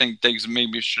Diggs. Do you think Diggs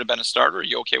maybe should have been a starter? Are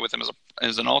you okay with him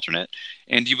as an alternate?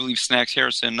 And do you believe Snacks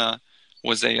Harrison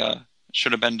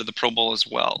should have been to the Pro Bowl as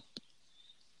well?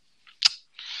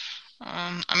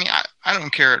 I mean, I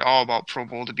don't care at all about Pro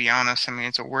Bowl, to be honest. I mean,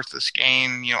 it's a worthless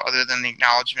game, other than the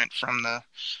acknowledgement from the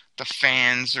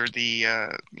fans or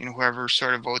the whoever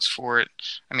sort of votes for it.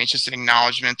 I mean, it's just an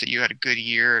acknowledgement that you had a good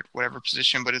year at whatever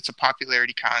position, but it's a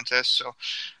popularity contest, so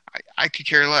I could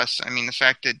care less. I mean, the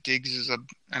fact that Diggs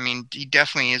he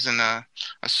definitely isn't a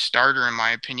starter in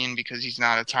my opinion because he's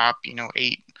not a top,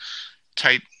 8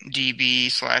 type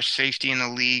DB/safety in the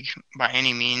league by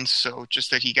any means. So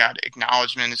just that he got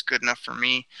acknowledgement is good enough for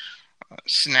me.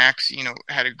 Snacks,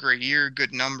 had a great year,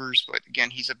 good numbers, but again,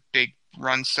 he's a big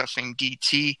run stuffing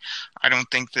DT. I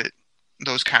don't think that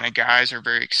those kind of guys are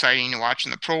very exciting to watch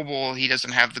in the Pro Bowl. He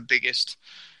doesn't have the biggest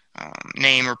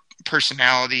name or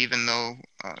personality, even though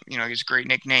he has a great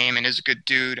nickname and is a good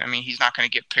dude. I mean, he's not going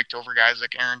to get picked over guys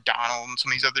like Aaron Donald and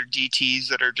some of these other DTs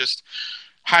that are just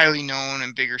highly known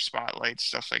and bigger spotlights,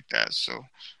 stuff like that. So,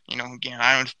 again,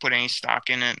 I don't put any stock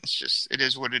in it. It's just, it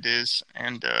is what it is.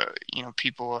 And,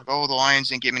 people are like, oh, the Lions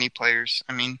didn't get many players.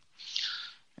 I mean,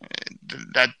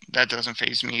 that doesn't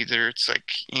faze me either. It's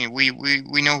like, we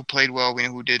know who played well, we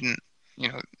know who didn't.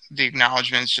 The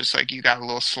acknowledgement is just like you got a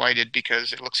little slighted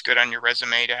because it looks good on your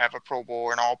resume to have a Pro Bowl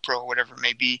or an All-Pro, whatever it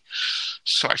may be.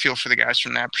 So I feel for the guys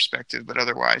from that perspective, but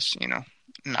otherwise,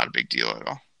 not a big deal at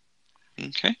all.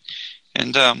 Okay.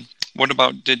 And what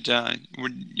about, did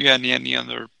you had any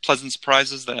other pleasant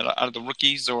surprises that out of the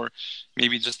rookies, or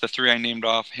maybe just the 3 I named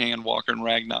off, Hand, Walker, and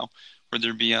Ragnow? Would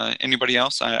there be anybody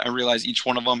else? I realize each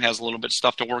one of them has a little bit of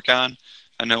stuff to work on.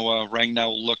 I know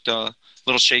Ragnow looked a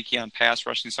little shaky on pass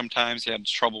rushing sometimes. He had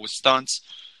trouble with stunts.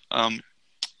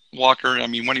 Walker, I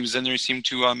mean, when he was in there, he seemed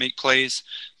to make plays,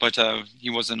 but he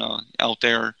wasn't out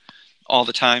there all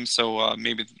the time. So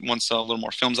maybe once a little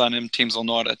more film's on him, teams will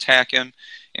know how to attack him.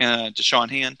 And Deshaun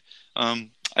Hand,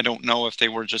 I don't know if they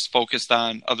were just focused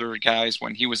on other guys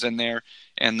when he was in there,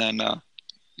 and then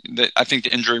I think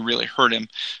the injury really hurt him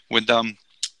with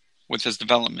his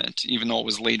development, even though it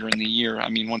was later in the year. I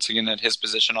mean, once again, at his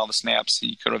position, all the snaps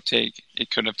it could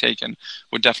have taken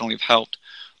would definitely have helped.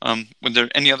 Were there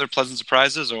any other pleasant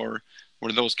surprises, or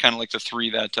were those kind of like the 3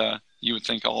 that you would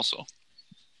think also?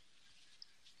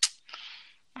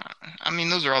 I mean,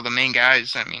 those are all the main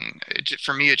guys. I mean,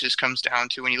 for me, it just comes down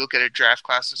to when you look at a draft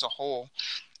class as a whole,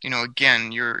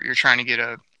 again, you're trying to get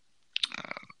a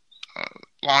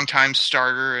long-time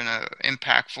starter and a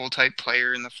impactful type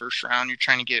player in the first round. You're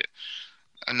trying to get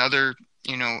another,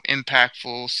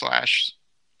 impactful /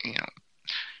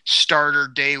 starter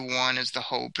day 1 is the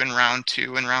hope in round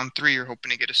 2. And round 3, you're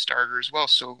hoping to get a starter as well.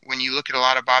 So when you look at a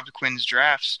lot of Bob Quinn's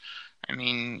drafts, I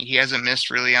mean, he hasn't missed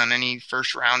really on any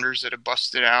first rounders that have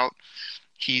busted out.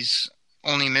 He's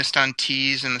only missed on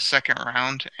tees in the second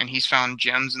round, and he's found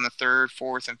gems in the third,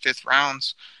 fourth, and fifth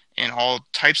rounds in all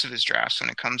types of his drafts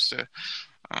when it comes to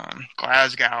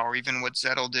Glasgow, or even what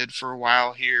Zettel did for a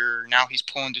while here. Now he's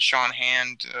pulling Deshaun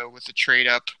Hand with a trade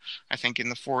up, I think, in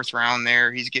the 4th round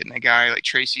there. He's getting a guy like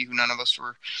Tracy, who none of us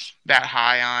were that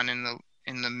high on in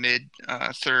the mid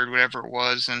 3rd, whatever it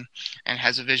was, and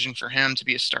has a vision for him to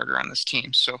be a starter on this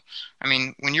team. So, I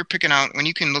mean, when you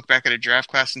can look back at a draft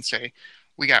class and say,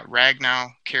 we got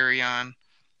Ragnow, Carrion,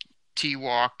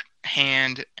 T-Walk,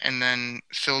 Hand, and then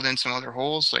filled in some other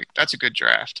holes, like, that's a good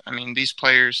draft. I mean, these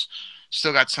players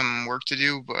still got some work to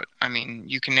do, but, I mean,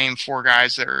 you can name 4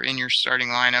 guys that are in your starting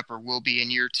lineup or will be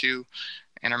in year 2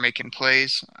 and are making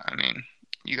plays. I mean,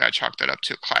 you got to chalk that up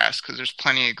to a class, because there's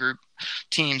plenty of group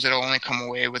teams that will only come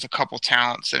away with a couple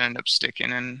talents that end up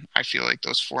sticking, and I feel like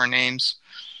those 4 names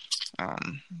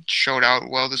showed out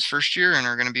well this first year and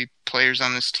are going to be players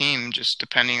on this team, just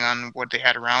depending on what they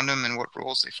had around them and what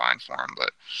roles they find for them.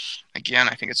 But again,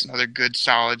 I think it's another good,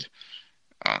 solid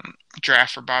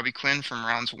draft for Bobby Quinn from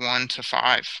rounds 1 to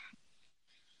 5.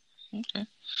 Okay,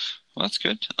 well, that's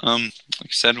good. Like I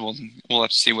said, we'll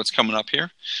have to see what's coming up here,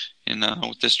 and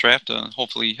with this draft,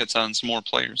 hopefully he hits on some more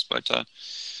players. But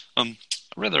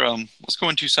let's go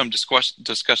into some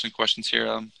discussion questions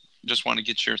here. Just want to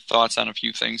get your thoughts on a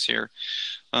few things here.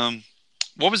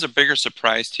 What was a bigger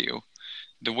surprise to you?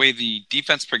 The way the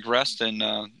defense progressed and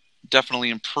definitely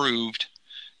improved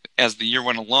as the year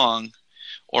went along,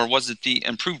 or was it the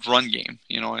improved run game?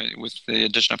 You know, with the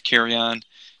addition of Carrion,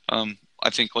 I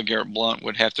think LeGarrette Blount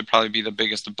would have to probably be the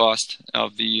biggest bust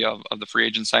of the free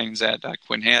agent signings that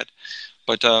Quinn had.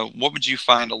 But what would you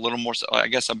find a little more, I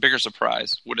guess, a bigger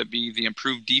surprise? Would it be the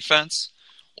improved defense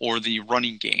or the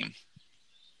running game?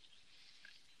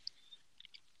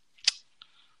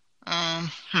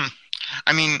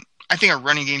 I mean, I think our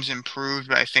running game's improved,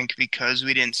 but I think because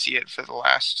we didn't see it for the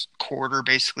last quarter,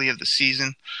 basically, of the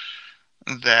season,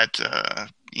 that,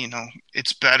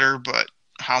 it's better, but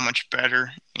how much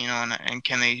better, and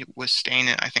can they withstand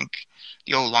it? I think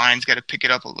the O-line's got to pick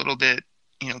it up a little bit.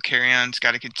 Carrion's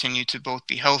got to continue to both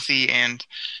be healthy and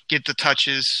get the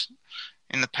touches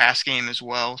in the pass game as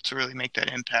well to really make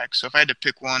that impact. So if I had to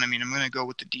pick one, I mean, I'm going to go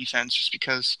with the defense just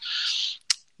because,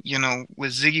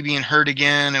 with Ziggy being hurt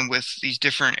again and with these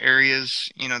different areas,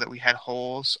 that we had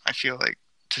holes, I feel like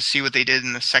to see what they did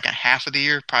in the second half of the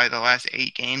year, probably the last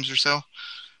 8 games or so,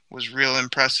 was real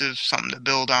impressive, something to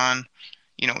build on.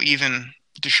 Even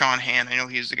Deshaun Hand, I know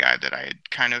he was the guy that I had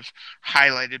kind of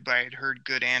highlighted, but I had heard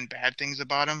good and bad things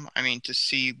about him. I mean, to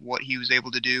see what he was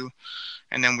able to do,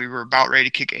 and then we were about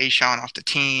ready to kick A'Shawn off the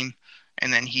team,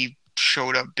 and then he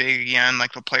showed up big again,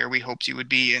 like the player we hoped he would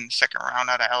be in the second round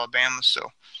out of Alabama.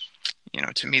 So,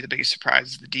 to me, the biggest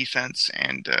surprise is the defense,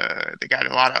 and they got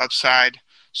a lot of upside.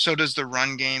 So does the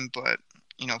run game, but,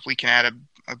 if we can add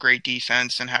a great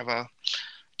defense and have a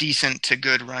decent to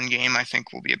good run game, I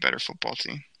think we'll be a better football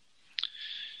team.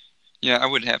 Yeah,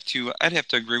 I'd have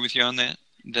to agree with you on that,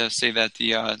 to say that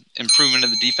the improvement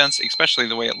of the defense, especially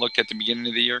the way it looked at the beginning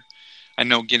of the year. I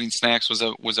know getting Snacks was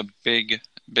a big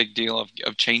deal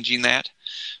of changing that.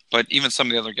 But even some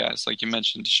of the other guys, like you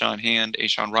mentioned, Deshaun Hand,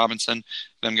 A'Shawn Robinson,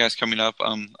 them guys coming up.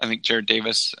 I think Jared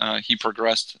Davis, he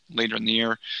progressed later in the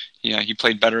year. Yeah, he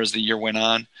played better as the year went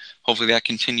on. Hopefully that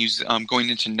continues going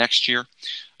into next year.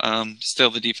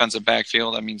 Still the defensive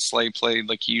backfield. I mean, Slay played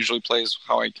like he usually plays,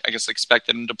 how I guess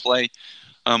expected him to play.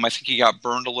 I think he got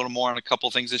burned a little more on a couple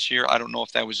things this year. I don't know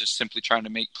if that was just simply trying to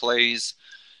make plays,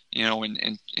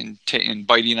 and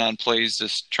biting on plays,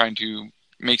 just trying to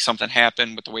make something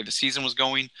happen with the way the season was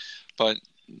going. But,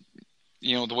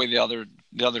 the way the other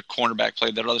cornerback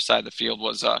played, that other side of the field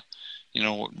was,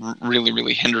 really,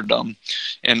 really hindered them.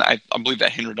 And I believe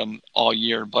that hindered them all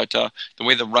year. But the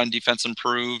way the run defense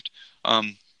improved,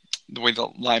 the way the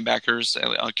linebackers,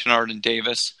 Kennard and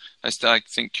Davis, I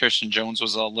think Christian Jones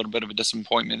was a little bit of a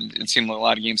disappointment. It seemed like a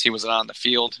lot of games he wasn't on the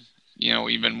field,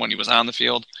 even when he was on the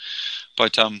field.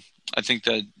 But I think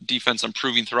the defense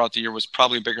improving throughout the year was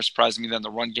probably a bigger surprise to me than the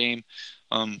run game.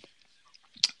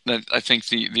 I think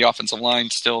the offensive line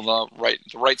still the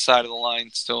right side of the line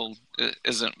still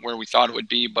isn't where we thought it would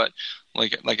be. But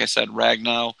like I said,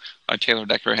 Ragnow, Taylor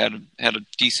Decker had a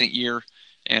decent year,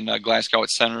 and Glasgow at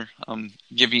center,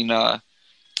 giving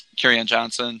Kerryon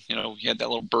Johnson, he had that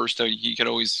little burst. He would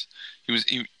always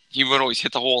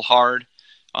hit the hole hard.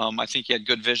 I think he had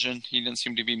good vision. He didn't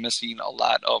seem to be missing a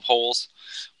lot of holes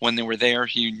when they were there.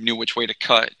 He knew which way to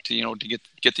cut to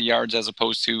get the yards, as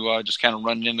opposed to just kind of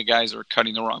running into guys or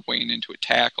cutting the wrong way and into a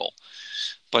tackle.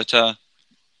 But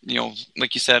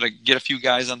like you said, get a few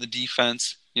guys on the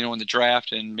defense, in the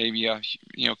draft, and maybe a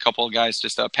couple of guys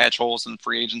just patch holes in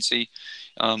free agency.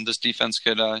 This defense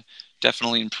could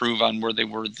definitely improve on where they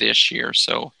were this year.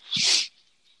 So.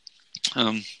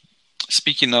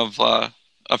 Speaking of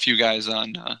a few guys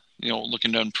on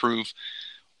looking to improve,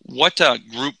 what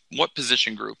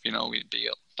position group, it'd be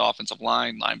the offensive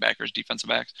line, linebackers, defensive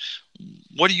backs.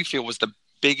 What do you feel was the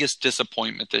biggest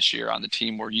disappointment this year on the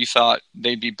team where you thought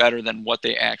they'd be better than what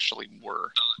they actually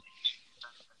were?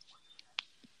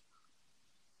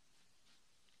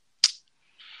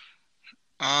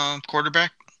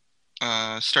 Quarterback.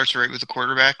 Starts right with the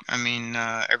quarterback. I mean,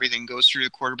 everything goes through the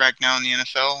quarterback now in the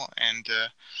NFL, and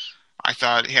I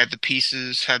thought he had the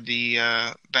pieces, been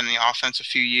in the offense a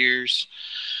few years.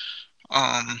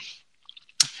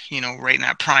 Right in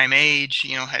that prime age,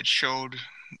 had showed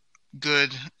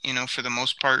good, for the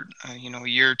most part, a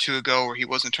year or two ago where he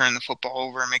wasn't turning the football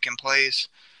over and making plays.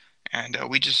 And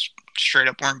we just straight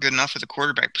up weren't good enough at the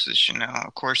quarterback position. Now,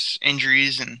 of course,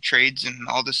 injuries and trades and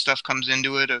all this stuff comes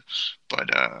into it. But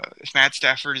if Matt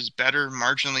Stafford is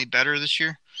marginally better this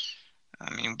year,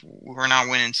 I mean, we're not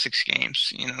winning 6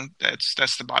 games.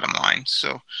 That's the bottom line.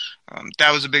 So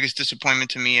that was the biggest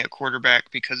disappointment to me at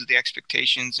quarterback because of the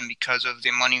expectations and because of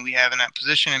the money we have in that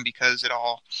position and because it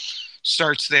all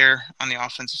starts there on the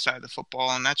offensive side of the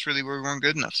football. And that's really where we weren't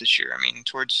good enough this year. I mean,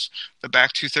 towards the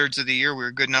back 2/3 of the year, we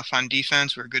were good enough on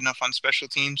defense. We were good enough on special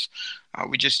teams.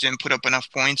 We just didn't put up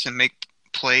enough points and make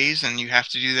plays, and you have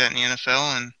to do that in the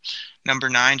NFL. And number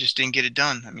 9 just didn't get it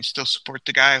done. I mean, still support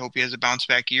the guy. I hope he has a bounce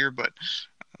back year, but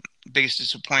biggest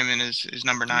disappointment is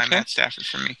number 9, okay. Matt Stafford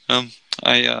for me.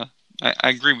 I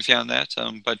agree with you on that.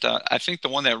 But I think the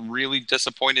one that really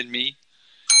disappointed me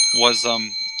was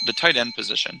the tight end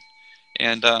position.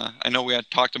 And I know we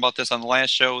had talked about this on the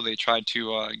last show. They tried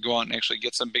to go out and actually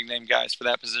get some big name guys for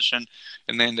that position,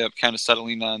 and they ended up kind of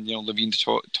settling on Levine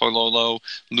Toilolo,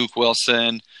 Luke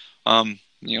Wilson.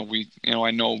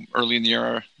 I know early in the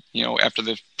year, after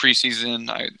the preseason,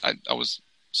 I was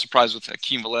surprised with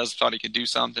Akeem Velez. Thought he could do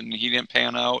something, and he didn't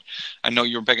pan out. I know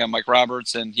you were big on Mike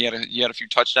Roberts, and he had a few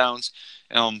touchdowns,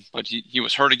 but he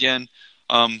was hurt again.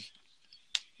 And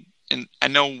I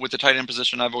know with the tight end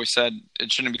position, I've always said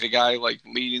it shouldn't be the guy like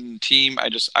leading the team.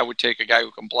 I would take a guy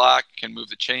who can block, can move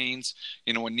the chains,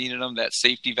 when needed them, that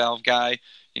safety valve guy.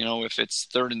 If it's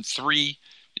 3rd and 3,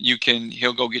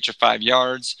 he'll go get you 5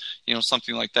 yards,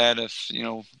 something like that. If,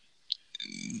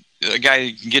 a guy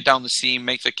who can get down the seam,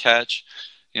 make the catch.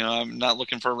 I'm not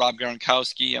looking for Rob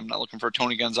Gronkowski. I'm not looking for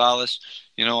Tony Gonzalez.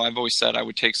 I've always said I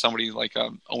would take somebody like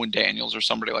Owen Daniels or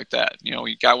somebody like that.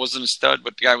 The guy wasn't a stud,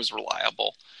 but the guy was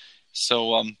reliable.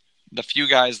 So the few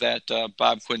guys that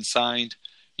Bob Quinn signed,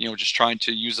 just trying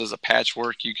to use as a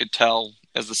patchwork, you could tell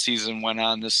as the season went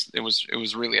on, it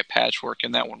was really a patchwork,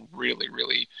 and that one really,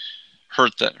 really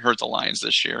hurt the Lions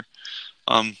this year.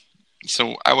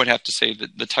 So I would have to say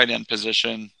that the tight end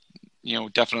position,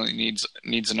 definitely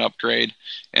needs an upgrade,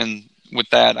 and with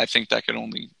that, I think that could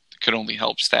only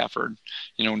help Stafford,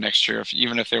 next year,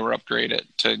 even if they were upgraded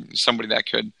to somebody that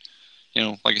could,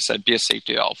 like I said, be a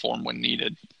safety valve for him when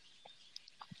needed.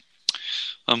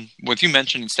 With you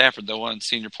mentioning Stafford, though, on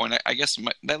seeing your point, I guess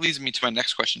that leads me to my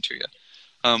next question to you.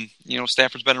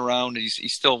 Stafford's been around.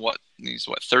 He's still what? He's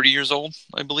 30 years old,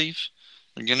 I believe.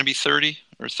 They're going to be 30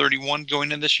 or 31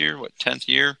 going in this year. 10th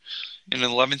year, in the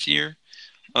 11th year.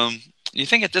 You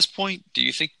think at this point, do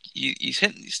you think he's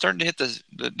starting to hit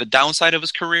the downside of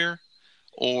his career,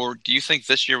 or do you think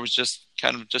this year was just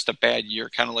kind of just a bad year,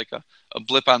 kind of like a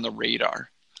blip on the radar?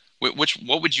 What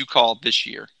would you call this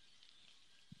year?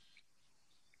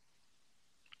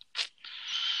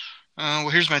 Well,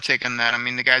 here's my take on that. I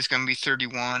mean, the guy's going to be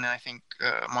 31, I think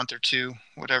a month or two,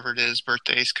 whatever it is.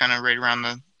 Birthday's kind of right around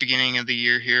the beginning of the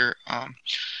year here.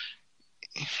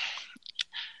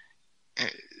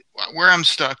 Where I'm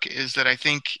stuck is that I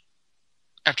think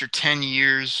after 10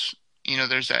 years,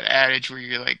 there's that adage where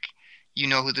you're like,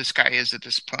 who this guy is at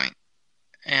this point.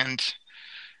 And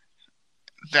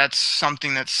that's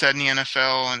something that's said in the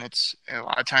NFL, and it's a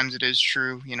lot of times it is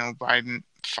true. By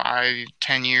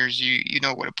 5-10 years, you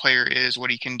know what a player is, what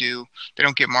he can do. They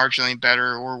don't get marginally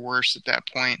better or worse at that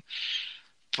point.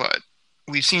 But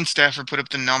we've seen Stafford put up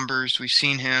the numbers. We've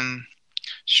seen him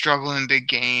struggle in big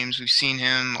games. We've seen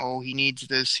him, he needs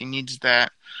this, he needs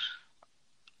that.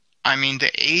 I mean,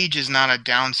 the age is not a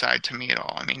downside to me at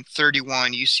all. I mean,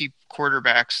 31, you see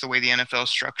quarterbacks the way the NFL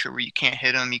is structured where you can't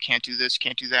hit them, you can't do this,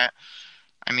 can't do that.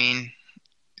 I mean,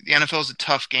 the NFL is a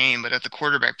tough game, but at the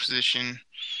quarterback position,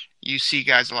 you see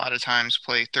guys a lot of times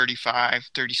play 35,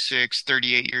 36,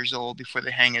 38 years old before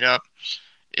they hang it up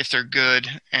if they're good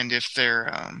and if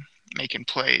they're making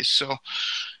plays. So,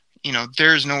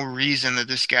 there's no reason that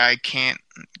this guy can't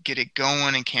get it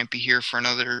going and can't be here for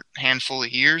another handful of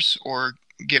years or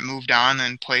get moved on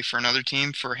and play for another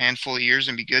team for a handful of years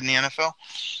and be good in the NFL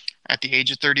at the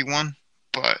age of 31.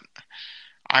 But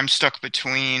I'm stuck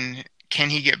between, can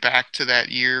he get back to that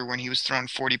year when he was throwing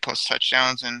 40-plus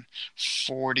touchdowns and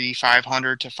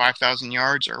 4,500 to 5,000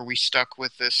 yards, or are we stuck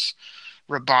with this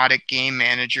robotic game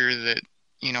manager that,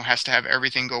 has to have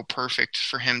everything go perfect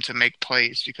for him to make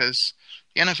plays? Because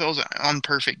the NFL is an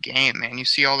unperfect game, man. You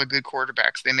see all the good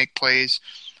quarterbacks. They make plays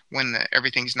when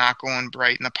everything's not going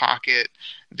bright in the pocket.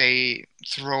 They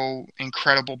throw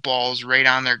incredible balls right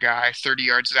on their guy, 30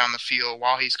 yards down the field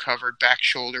while he's covered, back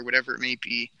shoulder, whatever it may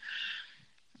be.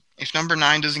 If number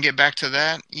 9 doesn't get back to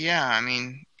that, yeah, I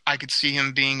mean, I could see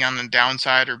him being on the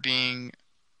downside or being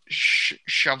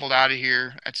shoveled out of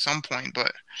here at some point,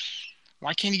 but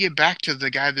why can't he get back to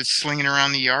the guy that's slinging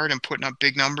around the yard and putting up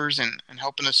big numbers and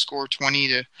helping us score 20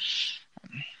 to,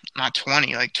 not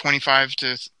 20, like 25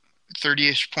 to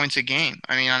 30-ish points a game?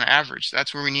 I mean, on average,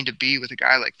 that's where we need to be with a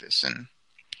guy like this. And,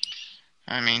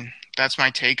 I mean, that's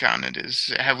my take on it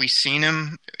is, have we seen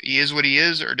him? He is what he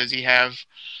is, or does he have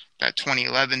that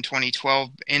 2011, 2012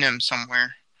 in him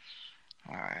somewhere?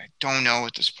 I don't know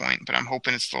at this point, but I'm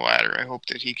hoping it's the latter. I hope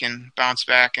that he can bounce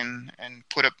back and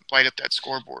light up that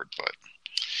scoreboard. But,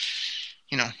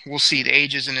 we'll see. The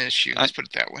age is an issue. Let's put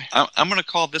it that way. I'm going to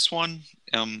call this one,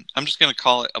 I'm just going to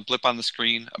call it a blip on the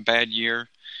screen, a bad year.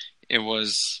 It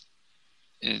was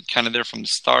kind of there from the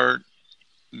start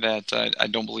that I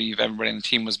don't believe everybody on the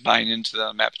team was buying into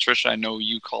the Matt Patricia. I know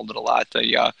you called it a lot.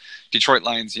 The Detroit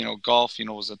Lions, golf,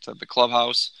 was at the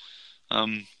clubhouse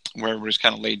where everybody's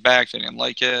kind of laid back. They didn't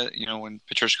like it. When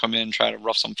Patricia come in, try to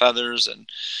ruff some feathers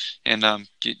and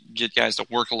get guys to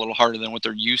work a little harder than what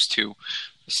they're used to.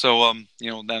 So,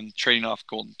 them trading off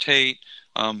Golden Tate,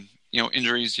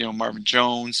 injuries, Marvin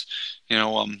Jones,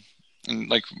 and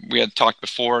like we had talked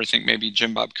before, I think maybe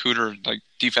Jim Bob Cooter, like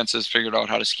defenses figured out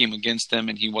how to scheme against him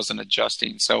and he wasn't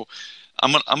adjusting. So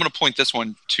I'm gonna point this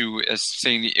one to as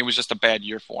saying it was just a bad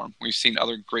year for him. We've seen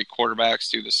other great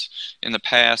quarterbacks do this in the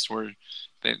past where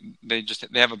they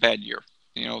have a bad year.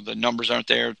 The numbers aren't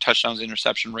there, touchdowns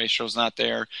interception ratio is not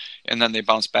there, and then they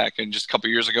bounce back. And just a couple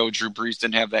of years ago, Drew Brees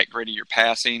didn't have that great a year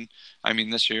passing. I mean,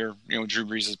 this year, Drew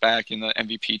Brees is back in the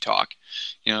MVP talk,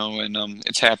 and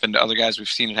it's happened to other guys. We've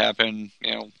seen it happen,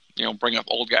 bring up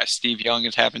old guys. Steve Young,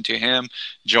 it happened to him.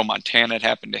 Joe Montana, it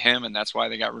happened to him, and that's why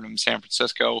they got rid of him in San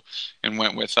Francisco and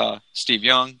went with Steve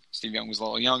Young. Steve Young was a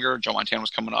little younger. Joe Montana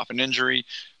was coming off an injury,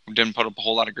 didn't put up a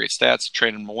whole lot of great stats,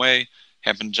 traded him away.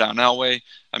 Happened to John Elway.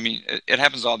 I mean, it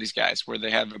happens to all these guys where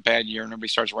they have a bad year and everybody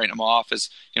starts writing them off as,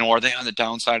 are they on the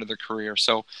downside of their career?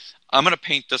 So I'm going to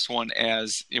paint this one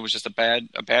as it was just a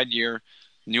bad year.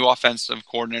 New offensive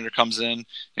coordinator comes in,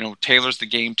 tailors the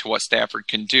game to what Stafford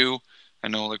can do. I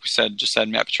know, like we said,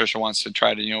 Matt Patricia wants to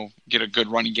try to, get a good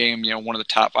running game. One of the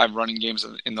top 5 running games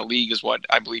in the league is what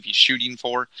I believe he's shooting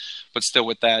for. But still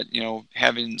with that,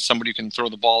 having somebody who can throw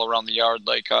the ball around the yard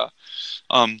like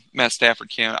Matt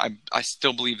Stafford can, I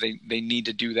still believe they need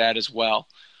to do that as well.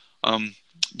 But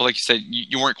like you said,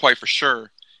 you weren't quite for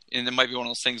sure. And it might be one of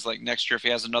those things like next year if he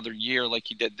has another year like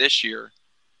he did this year,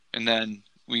 and then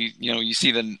you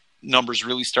see the numbers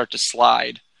really start to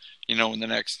slide, in the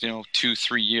next,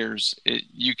 2-3 years,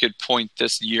 you could point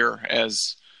this year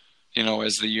as the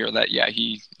year that,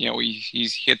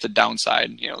 he's hit the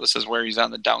downside. This is where he's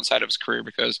on the downside of his career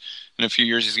because in a few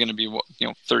years he's going to be,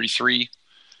 33.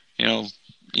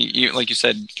 Like you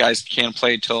said, guys can't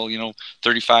play till,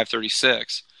 35,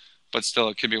 36. But still,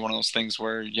 it could be one of those things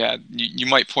where, you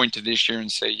might point to this year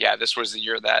and say, this was the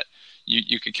year that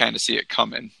you could kind of see it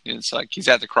coming. It's like he's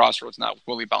at the crossroads now.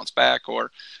 Will he bounce back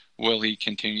or will he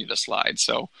continue to slide?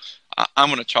 So I'm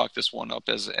going to chalk this one up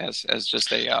as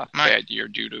just a bad year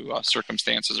due to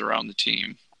circumstances around the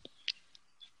team.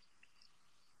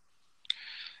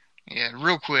 Yeah,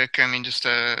 real quick, I mean, just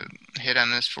to hit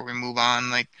on this before we move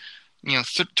on,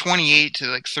 28 to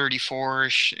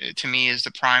 34-ish to me is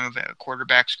the prime of a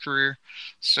quarterback's career.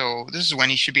 So this is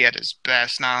when he should be at his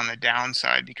best, not on the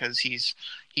downside, because he's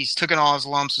taken all his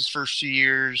lumps his first 2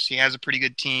 years. He has a pretty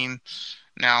good team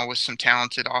now with some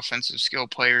talented offensive skill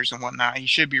players and whatnot. He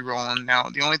should be rolling. Now,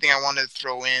 the only thing I wanted to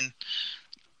throw in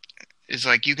is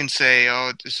you can say,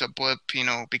 oh, it's a blip,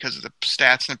 because of the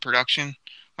stats and the production.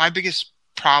 My biggest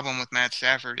problem with Matt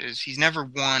Stafford is he's never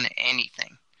won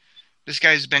anything. This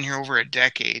guy's been here over a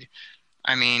decade.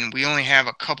 I mean, we only have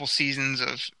a couple seasons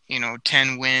of,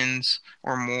 10 wins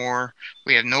or more.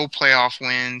 We have no playoff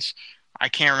wins. I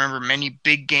can't remember many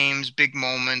big games, big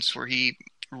moments where he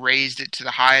raised it to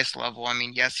the highest level. I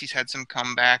mean, yes, he's had some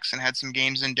comebacks and had some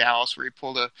games in Dallas where he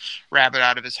pulled a rabbit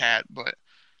out of his hat. But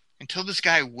until this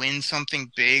guy wins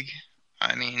something big,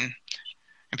 I mean,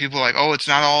 and people are like, oh, it's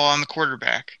not all on the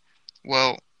quarterback.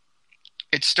 Well,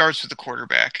 it starts with the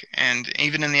quarterback. And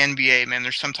even in the NBA, man,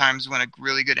 there's sometimes when a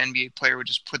really good NBA player would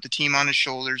just put the team on his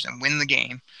shoulders and win the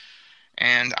game.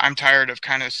 And I'm tired of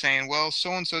kind of saying, well,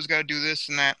 so-and-so's got to do this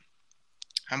and that.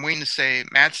 I'm waiting to say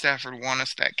Matt Stafford won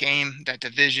us that game, that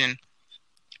division,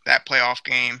 that playoff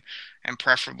game, and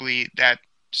preferably that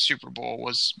Super Bowl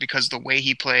was because of the way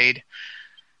he played,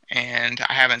 and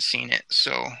I haven't seen it.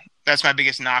 So that's my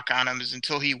biggest knock on him, is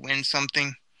until he wins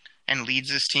something and leads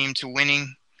this team to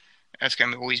winning, that's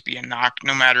going to always be a knock,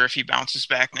 no matter if he bounces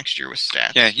back next year with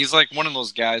stats. Yeah, he's like one of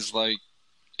those guys, like,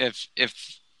 if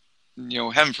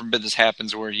heaven forbid this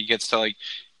happens where he gets to, like,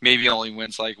 maybe only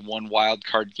wins, like, one wild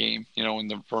card game, in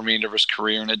the remainder of his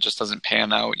career, and it just doesn't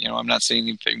pan out. I'm not saying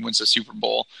if he wins the Super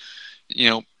Bowl,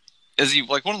 is he,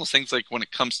 like, one of those things, like, when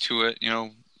it comes to it,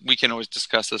 we can always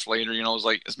discuss this later, it's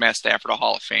like, is Matt Stafford a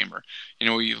Hall of Famer?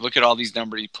 You look at all these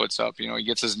numbers he puts up, he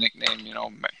gets his nickname,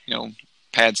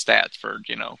 Pad Stafford,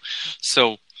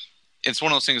 So it's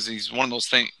one of those things, he's one of those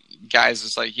guys,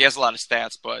 it's like, he has a lot of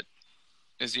stats, but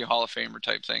is he a Hall of Famer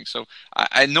type thing? So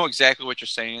I know exactly what you're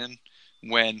saying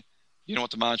when,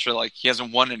 with the mantra, like, he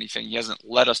hasn't won anything, he hasn't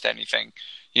led us to anything,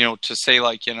 to say,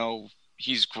 like,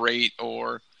 he's great,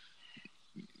 or,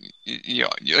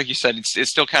 like you said, it's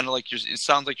still kind of like it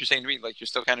sounds like you're saying to me, like, you're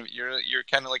still kind of, you're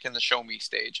kind of like in the show me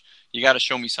stage. You got to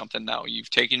show me something now. You've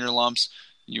taken your lumps,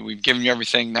 we've given you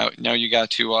everything. Now you got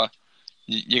to,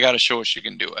 you got to show us you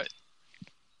can do it.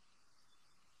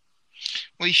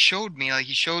 Well, he showed me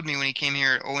when he came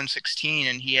here at 0-16,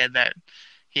 and he had that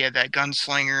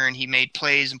gunslinger, and he made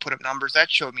plays and put up numbers. That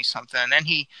showed me something. And then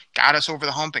he got us over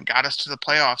the hump and got us to the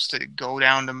playoffs to go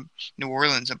down to New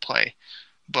Orleans and play.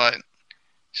 But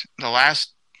the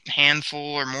last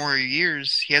handful or more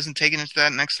years, he hasn't taken it to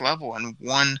that next level and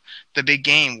won the big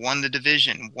game, won the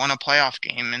division, won a playoff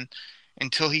game. And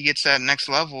until he gets that next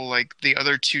level, like the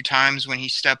other two times when he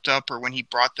stepped up or when he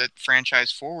brought the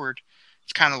franchise forward,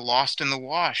 it's kind of lost in the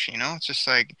wash, It's just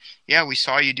like, yeah, we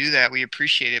saw you do that. We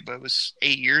appreciate it, but it was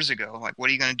 8 years ago. Like, what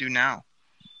are you going to do now?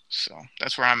 So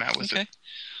that's where I'm at with it.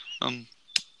 I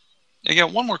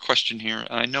got one more question here.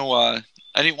 I know I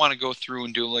didn't want to go through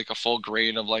and do, like, a full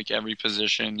grade of, like, every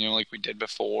position, like we did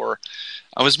before.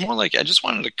 I was more like, I just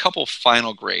wanted a couple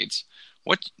final grades.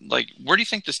 Where do you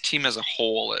think this team as a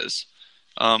whole is?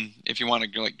 If you want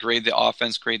to, like, grade the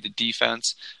offense, grade the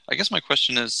defense. I guess my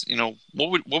question is,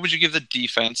 what would you give the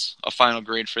defense a final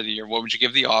grade for the year? What would you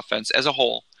give the offense as a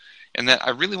whole? And then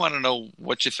I really want to know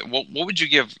what you think. What would you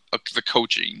give the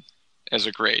coaching as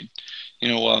a grade?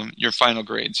 Your final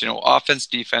grades. Offense,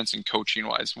 defense, and coaching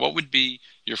wise. What would be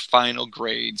your final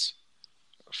grades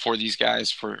for these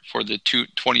guys for the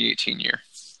 2018 year?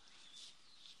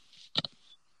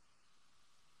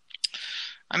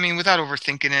 I mean, without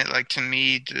overthinking it, like, to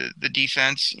me, the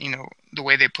defense, the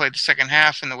way they played the second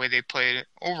half and the way they played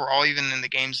overall, even in the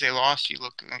games they lost, you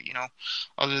look,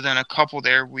 other than a couple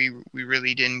there, we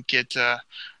really didn't get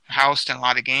housed in a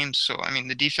lot of games. So, I mean,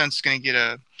 the defense is going to get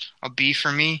a B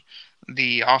for me.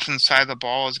 The offense side of the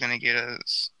ball is going to get a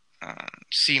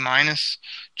C-,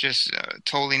 just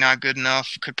totally not good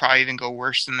enough. Could probably even go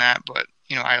worse than that, but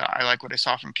I like what I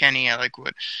saw from Kenny. I like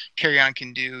what Kerryon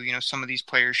can do. Some of these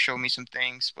players show me some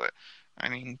things, but I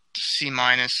mean, C-,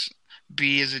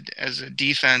 B as a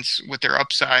defense with their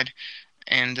upside.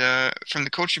 And from the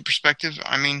coaching perspective,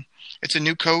 I mean, it's a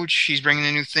new coach. He's bringing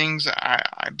in new things.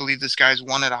 I believe this guy's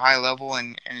won at a high level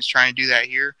and is trying to do that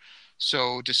here.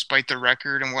 So despite the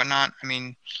record and whatnot, I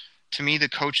mean, to me, the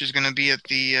coach is going to be at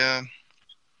the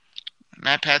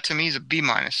Matt Pat, to me, is a B-,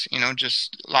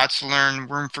 just lots to learn,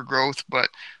 room for growth, but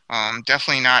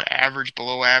definitely not average,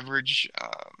 below average.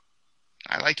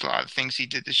 I liked a lot of things he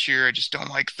did this year. I just don't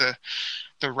like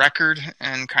the record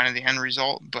and kind of the end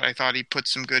result, but I thought he put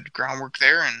some good groundwork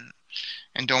there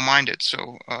and don't mind it.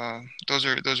 So those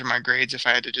are my grades if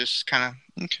I had to just kind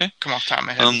of come off the top of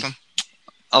my head with them.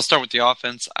 I'll start with the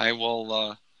offense. I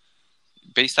will,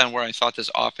 based on where I thought this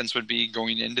offense would be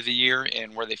going into the year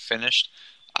and where they finished,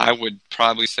 I would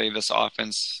probably say this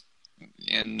offense,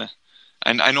 and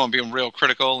I know I'm being real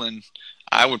critical, and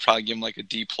I would probably give them like a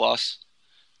D+.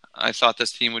 I thought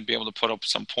this team would be able to put up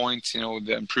some points,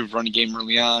 the improved running game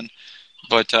early on,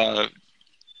 but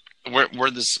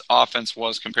where this offense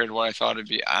was compared to what I thought it'd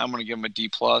be, I'm going to give them a D+.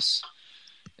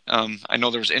 I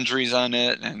know there was injuries on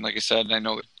it, and like I said, I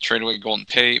know they traded away Golden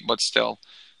Tate, but still,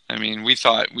 I mean, we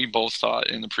both thought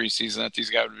in the preseason that these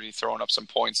guys would be throwing up some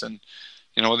points, and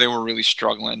they were really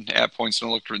struggling at points,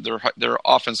 and their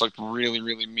offense looked really,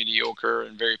 really mediocre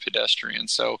and very pedestrian.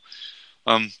 So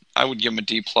I would give them a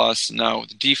D+. Now,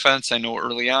 the defense, I know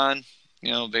early on,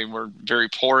 they were very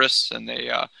porous, and they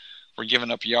were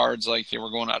giving up yards like they were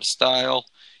going out of style.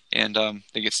 and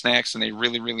they get snacks, and they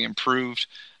really, really improved.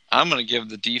 I'm going to give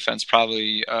the defense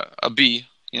probably a B.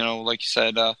 Like you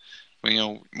said,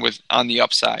 with on the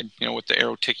upside, with the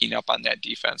arrow ticking up on that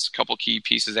defense, a couple key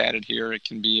pieces added here. It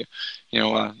can be,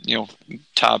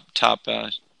 top,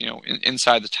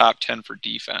 inside the top 10 for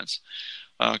defense.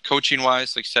 Coaching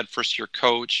wise, like I said, first year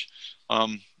coach,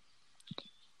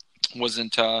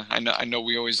 wasn't. I know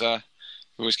we always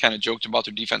kind of joked about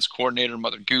their defense coordinator,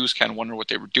 Mother Goose, kind of wonder what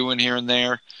they were doing here and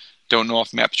there. Don't know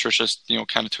if Matt Patricia,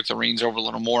 kind of took the reins over a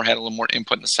little more, had a little more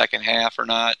input in the second half or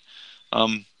not.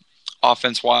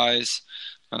 Offense-wise,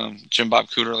 Jim Bob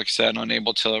Cooter, like I said,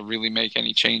 unable to really make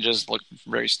any changes, looked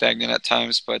very stagnant at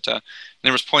times. But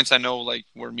there was points I know, like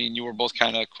where me and you were both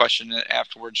kind of questioning it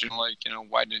afterwards,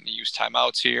 why didn't he use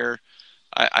timeouts here?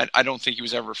 I don't think he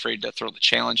was ever afraid to throw the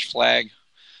challenge flag,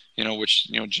 which,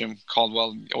 Jim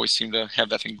Caldwell always seemed to have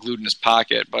that thing glued in his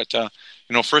pocket. But,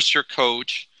 first-year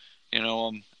coach,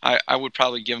 I would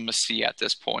probably give him a C at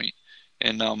this point.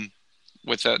 And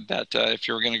with that, if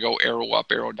you were going to go arrow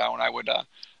up, arrow down, I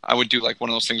would do like one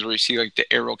of those things where you see like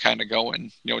the arrow kind of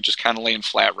going, just kind of laying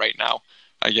flat right now.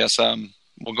 I guess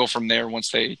we'll go from there once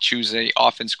they choose a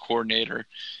offense coordinator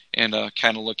and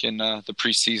kind of look in the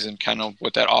preseason, kind of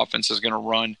what that offense is going to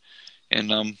run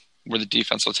and where the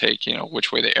defense will take,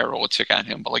 which way the arrow will tick on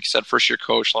him. But like I said, first year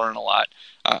coach, learning a lot.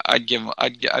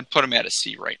 I'd put him at a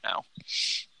C right now.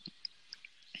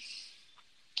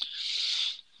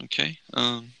 Okay.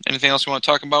 Anything else you want to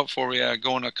talk about before we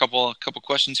go on a couple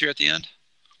questions here at the end?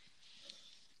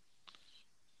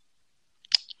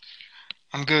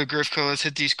 I'm good, Grifko. Let's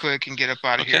hit these quick and get up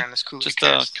out of here on this cool. Just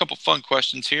a couple fun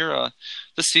questions here.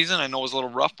 This season I know was a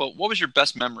little rough, but what was your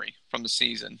best memory from the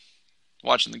season?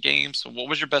 Watching the games. What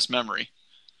was your best memory?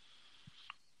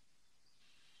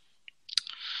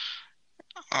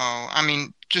 Oh, I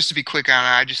mean, just to be quick on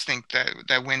it, I just think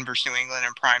that win versus New England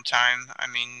in prime time. I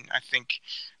mean, I think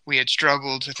we had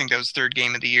struggled. I think that was the third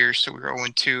game of the year, so we were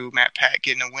 0-2. Matt Pat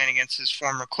getting a win against his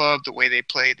former club. The way they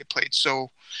played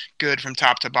so good from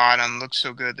top to bottom. Looked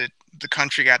so good that the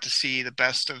country got to see the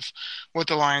best of what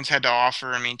the Lions had to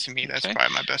offer. I mean, to me, that's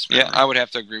probably my best memory. Yeah, I would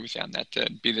have to agree with you on that. To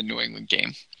be the New England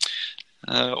game.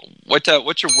 What's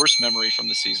your worst memory from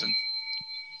the season?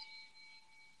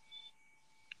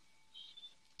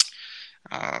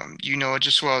 You know it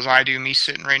just as well as I do, me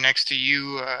sitting right next to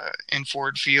you in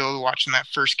Ford Field watching that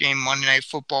first game, Monday Night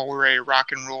Football. We're ready to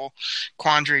rock and roll.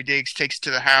 Quandre Diggs takes to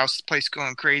the house, the place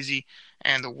going crazy.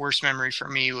 And the worst memory for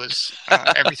me was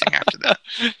everything after that.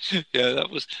 Yeah,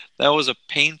 that was a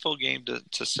painful game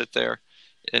to sit there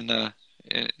and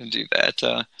do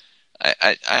that.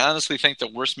 I honestly think the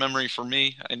worst memory for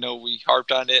me, I know we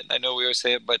harped on it, and I know we always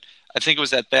say it, but I think it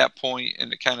was at that point,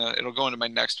 and it'll go into my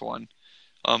next one.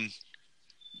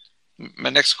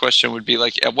 My next question would be,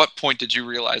 like, at what point did you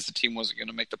realize the team wasn't going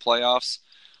to make the playoffs?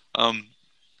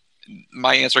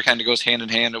 My answer kind of goes hand in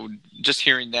hand. Just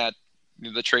hearing that,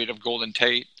 the trade of Golden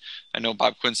Tate, I know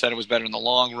Bob Quinn said it was better in the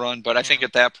long run, but I think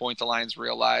at that point the Lions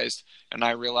realized, and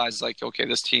I realized, like, okay,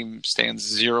 this team stands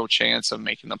zero chance of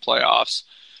making the playoffs.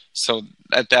 So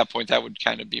at that point, that would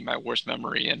kind of be my worst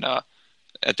memory. And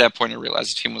at that point, I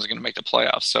realized the team wasn't going to make the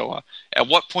playoffs. So at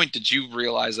what point did you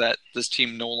realize that this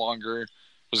team no longer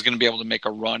was going to be able to make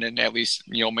a run and at least,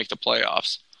 make the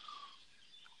playoffs?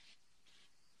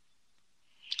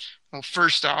 Well,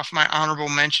 first off, my honorable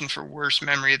mention for worst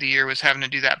memory of the year was having to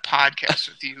do that podcast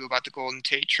with you about the Golden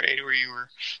Tate trade where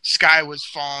sky was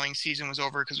falling, season was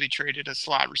over because we traded a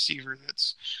slot receiver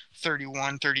that's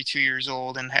 31, 32 years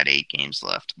old and had 8 games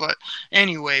left. But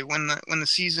anyway, when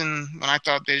I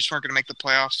thought they just weren't going to make the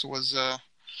playoffs was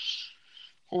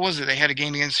what was it? They had a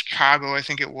game against Chicago, I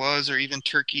think it was, or even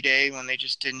Turkey Day when they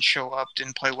just didn't show up,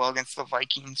 didn't play well against the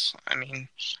Vikings. I mean,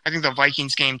 I think the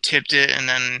Vikings game tipped it, and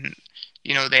then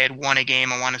they had won a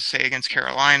game, I want to say, against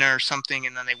Carolina or something,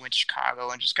 and then they went to Chicago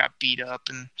and just got beat up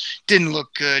and didn't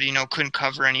look good, couldn't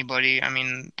cover anybody. I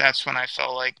mean, that's when I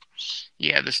felt like,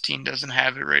 yeah, this team doesn't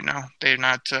have it right now. They're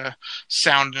not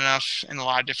sound enough in a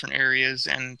lot of different areas,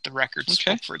 and the record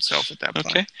spoke for itself at that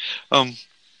point. Okay.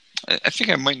 I think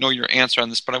I might know your answer on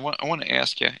this, but I want to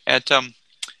ask you, at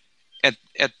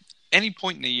any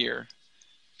point in the year,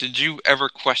 did you ever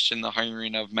question the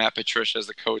hiring of Matt Patricia as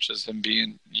the coach, as him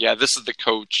being, yeah, this is the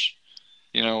coach,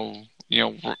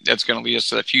 that's going to lead us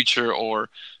to the future, or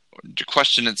to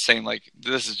question it saying, like,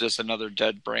 this is just another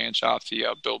dead branch off the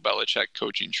Bill Belichick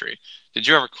coaching tree? Did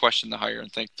you ever question the hire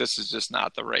and think this is just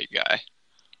not the right guy?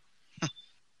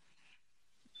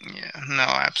 Yeah, no,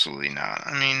 absolutely not.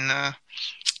 I mean,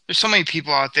 there's so many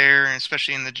people out there, and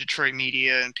especially in the Detroit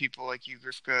media and people like you,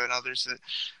 Grifka, and others that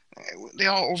they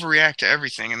all overreact to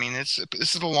everything. I mean, this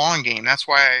is the long game. That's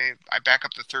why I back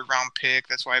up the third round pick.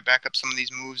 That's why I back up some of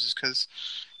these moves, is because,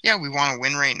 yeah, we want to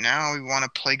win right now. We want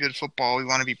to play good football. We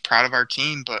want to be proud of our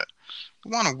team, but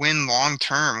we want to win long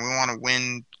term. We want to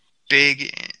win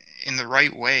big in the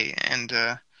right way. And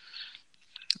to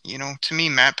me,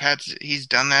 Matt Pats, he's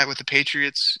done that with the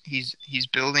Patriots. He's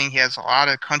building. He has a lot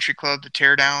of country club to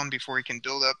tear down before he can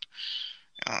build up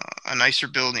a nicer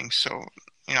building. So,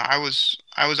 I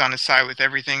was on his side with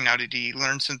everything. Now, did he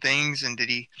learn some things, and did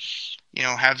he,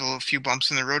 have a few bumps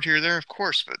in the road here or there? Of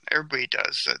course, but everybody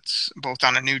does. That's both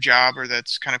on a new job or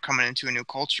that's kind of coming into a new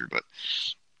culture. But,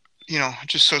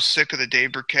 just so sick of the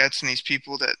Dave Burketts and these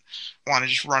people that want to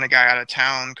just run a guy out of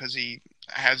town because he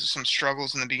has some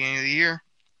struggles in the beginning of the year.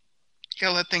 You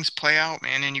gotta let things play out,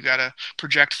 man, and you gotta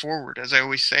project forward. As I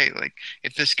always say, like,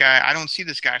 if this guy, I don't see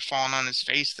this guy falling on his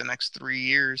face the next 3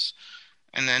 years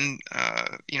and then,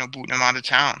 booting him out of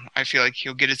town. I feel like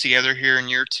he'll get it together here in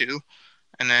year 2.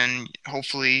 And then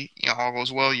hopefully, all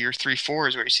goes well. Year 3, 4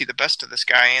 is where you see the best of this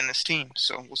guy and this team.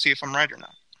 So we'll see if I'm right or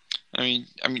not. I mean,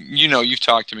 you've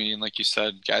talked to me, and like you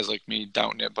said, guys like me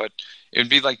doubting it, but it would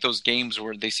be like those games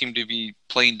where they seem to be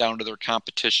playing down to their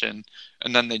competition,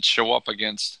 and then they'd show up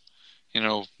against,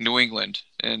 New England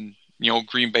and,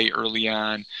 Green Bay early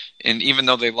on. And even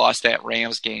though they lost that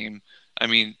Rams game, I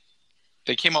mean,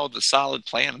 they came out with a solid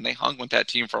plan, and they hung with that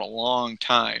team for a long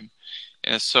time.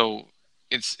 And so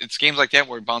it's games like that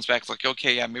where it bounce back. It's like,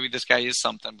 okay, yeah, maybe this guy is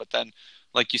something. But then,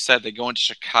 like you said, they go into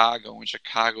Chicago, and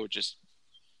Chicago just,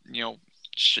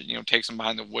 takes them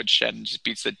behind the woodshed and just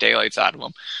beats the daylights out of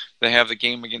them. They have the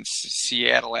game against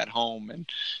Seattle at home,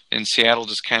 and Seattle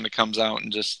just kind of comes out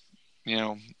and just,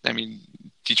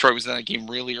 Detroit was in that game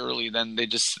really early. Then they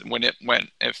just, when it went,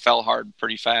 it fell hard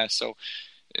pretty fast. So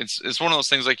it's one of those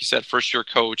things, like you said, first year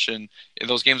coach, and in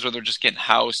those games where they're just getting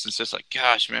housed, it's just like,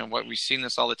 gosh, man, we've seen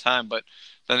this all the time. But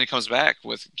then he comes back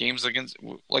with games against,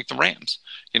 like, the Rams.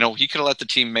 He could have let the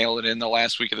team mail it in the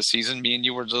last week of the season. Me and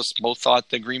you were just both thought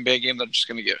the Green Bay game, they're just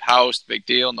going to get housed, big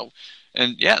deal.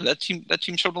 And yeah, that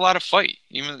team showed a lot of fight.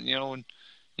 Even,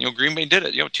 Green Bay did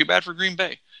it. Too bad for Green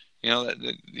Bay.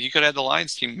 He could have had the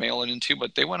Lions team mail it in too,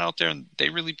 but they went out there and they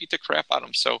really beat the crap out of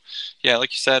them. So, yeah,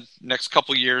 like you said, next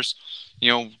couple years,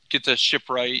 get the ship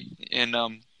right and,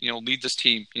 lead this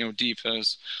team, deep.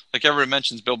 As like everyone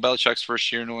mentions, Bill Belichick's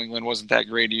first year in New England wasn't that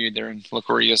great either, and look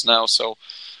where he is now. So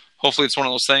hopefully it's one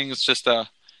of those things. It's just,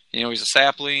 he's a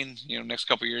sapling. Next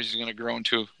couple years he's going to grow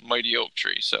into a mighty oak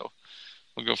tree. So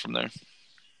we'll go from there.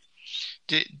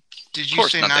 Did you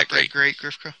say not that great,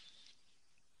 Grifka?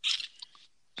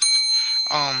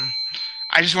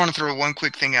 I just want to throw one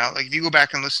quick thing out. Like, if you go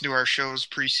back and listen to our shows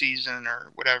preseason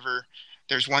or whatever,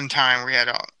 there's one time we had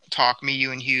a talk, me,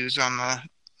 you, and Hughes, on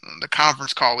the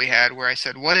conference call we had, where I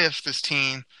said, what if this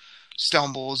team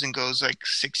stumbles and goes like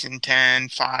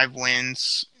 6-10, 5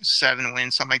 wins, 7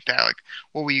 wins, something like that? Like,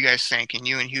 what were you guys thinking?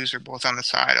 You and Hughes are both on the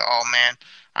side, oh man,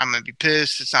 I'm going to be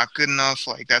pissed. It's not good enough.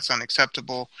 Like, that's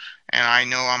unacceptable. And I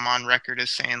know I'm on record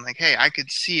as saying, like, hey, I could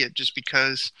see it just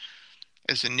because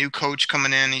as a new coach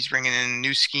coming in, he's bringing in a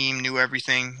new scheme, new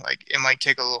everything. Like, it might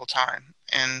take a little time.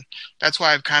 And that's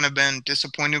why I've kind of been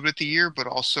disappointed with the year, but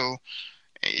also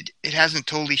it hasn't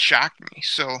totally shocked me.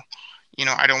 So,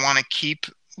 I don't want to keep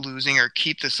losing or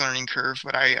keep this learning curve,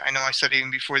 but I know I said even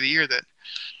before the year that,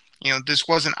 this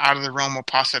wasn't out of the realm of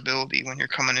possibility when you're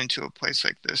coming into a place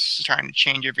like this, trying to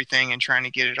change everything and trying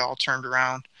to get it all turned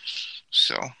around.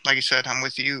 So, like I said, I'm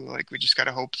with you. Like, we just got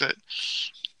to hope that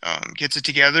gets it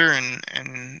together,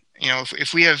 and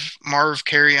if we have Marv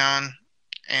Carrion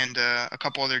and a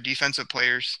couple other defensive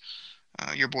players,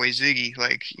 your boy Ziggy,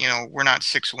 like, we're not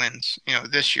 6 wins.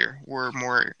 This year we're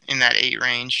more in that 8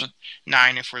 range,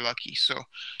 9 if we're lucky. So,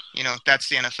 that's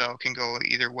the NFL, can go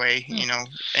either way.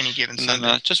 Any given Sunday.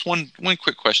 Then, just one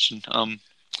quick question.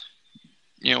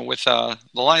 With the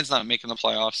Lions not making the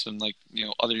playoffs and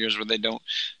other years where they don't,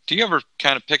 do you ever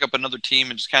kind of pick up another team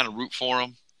and just kind of root for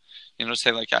them?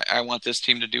 Say like, I want this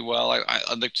team to do well.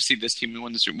 I'd like to see this team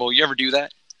win the Super Bowl. You ever do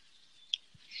that?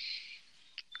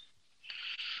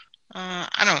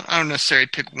 I don't necessarily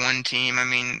pick one team. I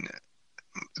mean,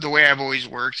 the way I've always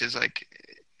worked is like,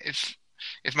 if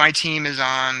my team is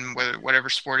on,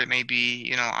 whatever sport it may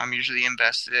be, I'm usually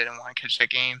invested in and want to catch that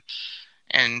game.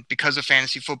 And because of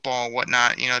fantasy football and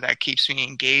whatnot, that keeps me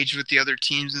engaged with the other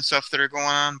teams and stuff that are going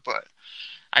on. But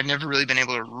I've never really been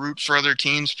able to root for other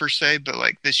teams per se. But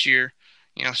like this year,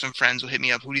 some friends will hit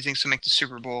me up, who do you think's going to make the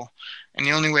Super Bowl? And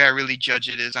the only way I really judge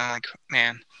it is I'm like,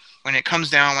 man, when it comes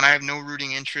down, when I have no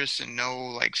rooting interest and no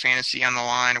like fantasy on the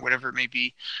line or whatever it may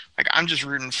be, like, I'm just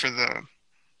rooting for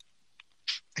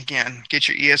again, get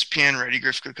your ESPN ready,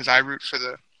 Grifka, because I root for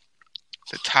the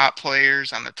top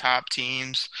players on the top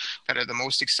teams that are the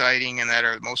most exciting and that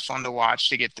are the most fun to watch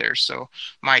to get there. So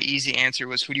my easy answer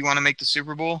was, who do you want to make the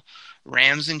Super Bowl?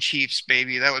 Rams and Chiefs,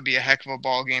 baby. That would be a heck of a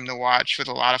ball game to watch with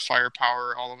a lot of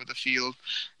firepower all over the field.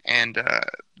 And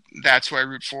that's who I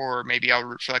root for. Maybe I'll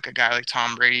root for like a guy like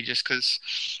Tom Brady just because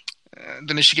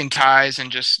the Michigan ties and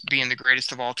just being the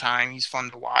greatest of all time. He's fun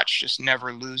to watch, just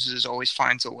never loses, always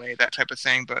finds a way, that type of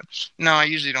thing. But no, I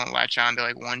usually don't latch on to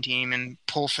like one team and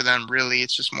pull for them, really.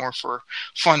 It's just more for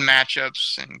fun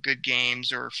matchups and good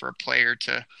games, or for a player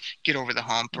to get over the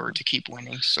hump or to keep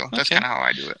winning. So that's kind of how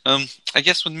I do it. I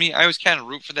guess with me, I always kind of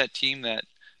root for that team that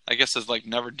I guess has like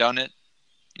never done it.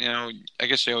 You know, I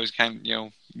guess I always kind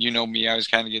of, you know me, I always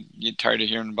kind of get tired of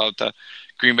hearing about the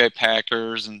Green Bay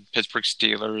Packers and Pittsburgh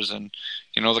Steelers and,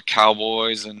 the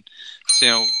Cowboys. And,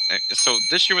 so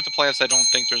this year with the playoffs, I don't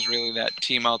think there's really that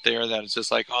team out there that is just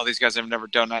like, oh, these guys have never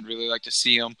done it. I'd really like to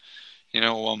see them.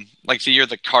 Like the year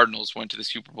the Cardinals went to the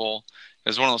Super Bowl, it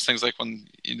was one of those things like when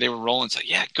they were rolling, it's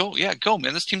like, go,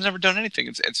 man. This team's never done anything.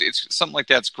 It's something like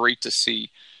that's great to see.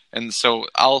 And so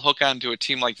I'll hook on to a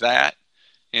team like that,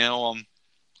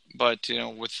 But,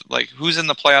 with, like, who's in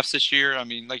the playoffs this year? I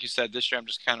mean, like you said, this year I'm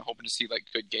just kind of hoping to see, like,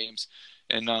 good games.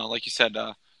 And, like you said,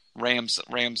 Rams,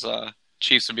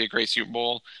 Chiefs would be a great Super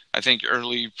Bowl. I think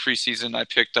early preseason I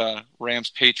picked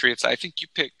Rams, Patriots. I think you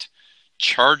picked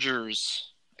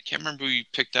Chargers. I can't remember who you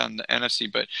picked on the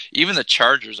NFC, but even the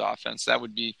Chargers offense, that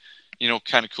would be,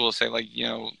 kind of cool to say, like,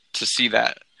 to see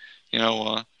that.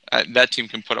 That team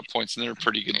can put up points, and they're a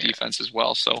pretty good defense as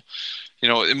well. So,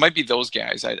 it might be those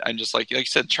guys. I'm just like you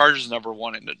said, Chargers never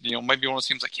won it. It might be one of those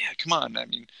teams like, yeah, come on. I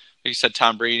mean, like you said,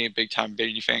 Tom Brady, a big Tom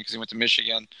Brady fan because he went to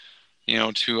Michigan.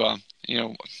 To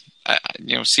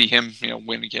see him,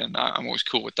 win again. I'm always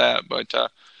cool with that. But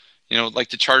like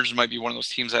the Chargers might be one of those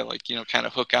teams I like, kind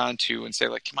of hook on to and say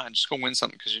like, come on, just go win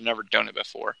something because you've never done it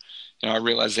before. I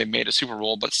realize they made a Super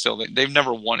Bowl, but still, they've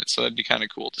never won it, so that'd be kind of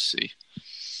cool to see.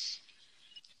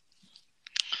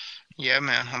 Yeah,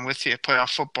 man, I'm with you. Playoff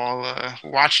football,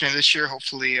 watching it this year.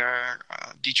 Hopefully,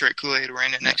 Detroit Kool-Aid will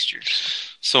win it next year.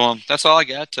 So that's all I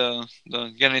got.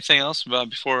 Got anything else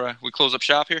before we close up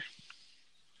shop here?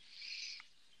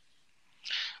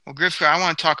 Well, Grifka, I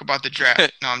want to talk about the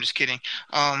draft. No, I'm just kidding.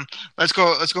 Let's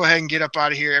go ahead and get up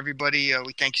out of here, everybody.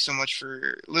 We thank you so much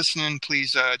for listening.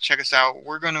 Please check us out.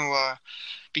 We're going to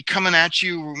be coming at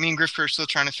you. Me and Grifka are still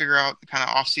trying to figure out the kind of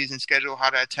off-season schedule, how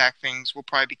to attack things. We'll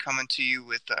probably be coming to you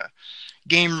with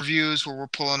game reviews where we're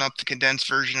pulling up the condensed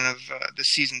version of the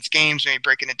season's games, maybe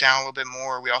breaking it down a little bit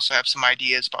more. We also have some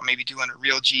ideas about maybe doing a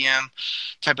real GM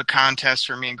type of contest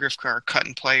where me and Grifka are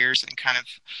cutting players and kind of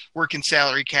working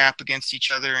salary cap against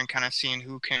each other and kind of seeing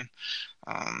who can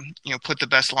put the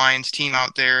best Lions team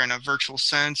out there in a virtual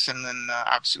sense. And then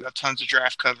obviously we have tons of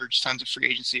draft coverage, tons of free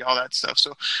agency, all that stuff.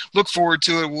 So look forward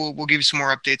to it. We'll give you some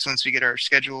more updates once we get our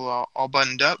schedule all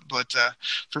buttoned up. But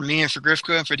for me and for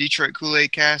Grifka and for Detroit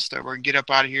Kool-Aid Cast, we're going to get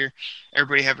up out of here.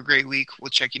 Everybody have a great week.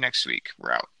 We'll check you next week.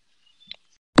 We're out.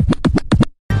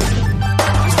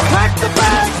 Pack the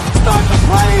bag, start the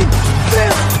plane.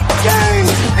 This game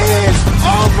is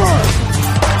over.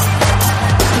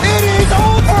 It is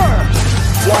over.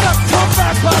 What a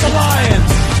comeback by the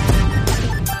Lions.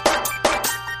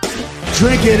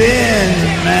 Drink it in,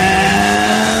 man.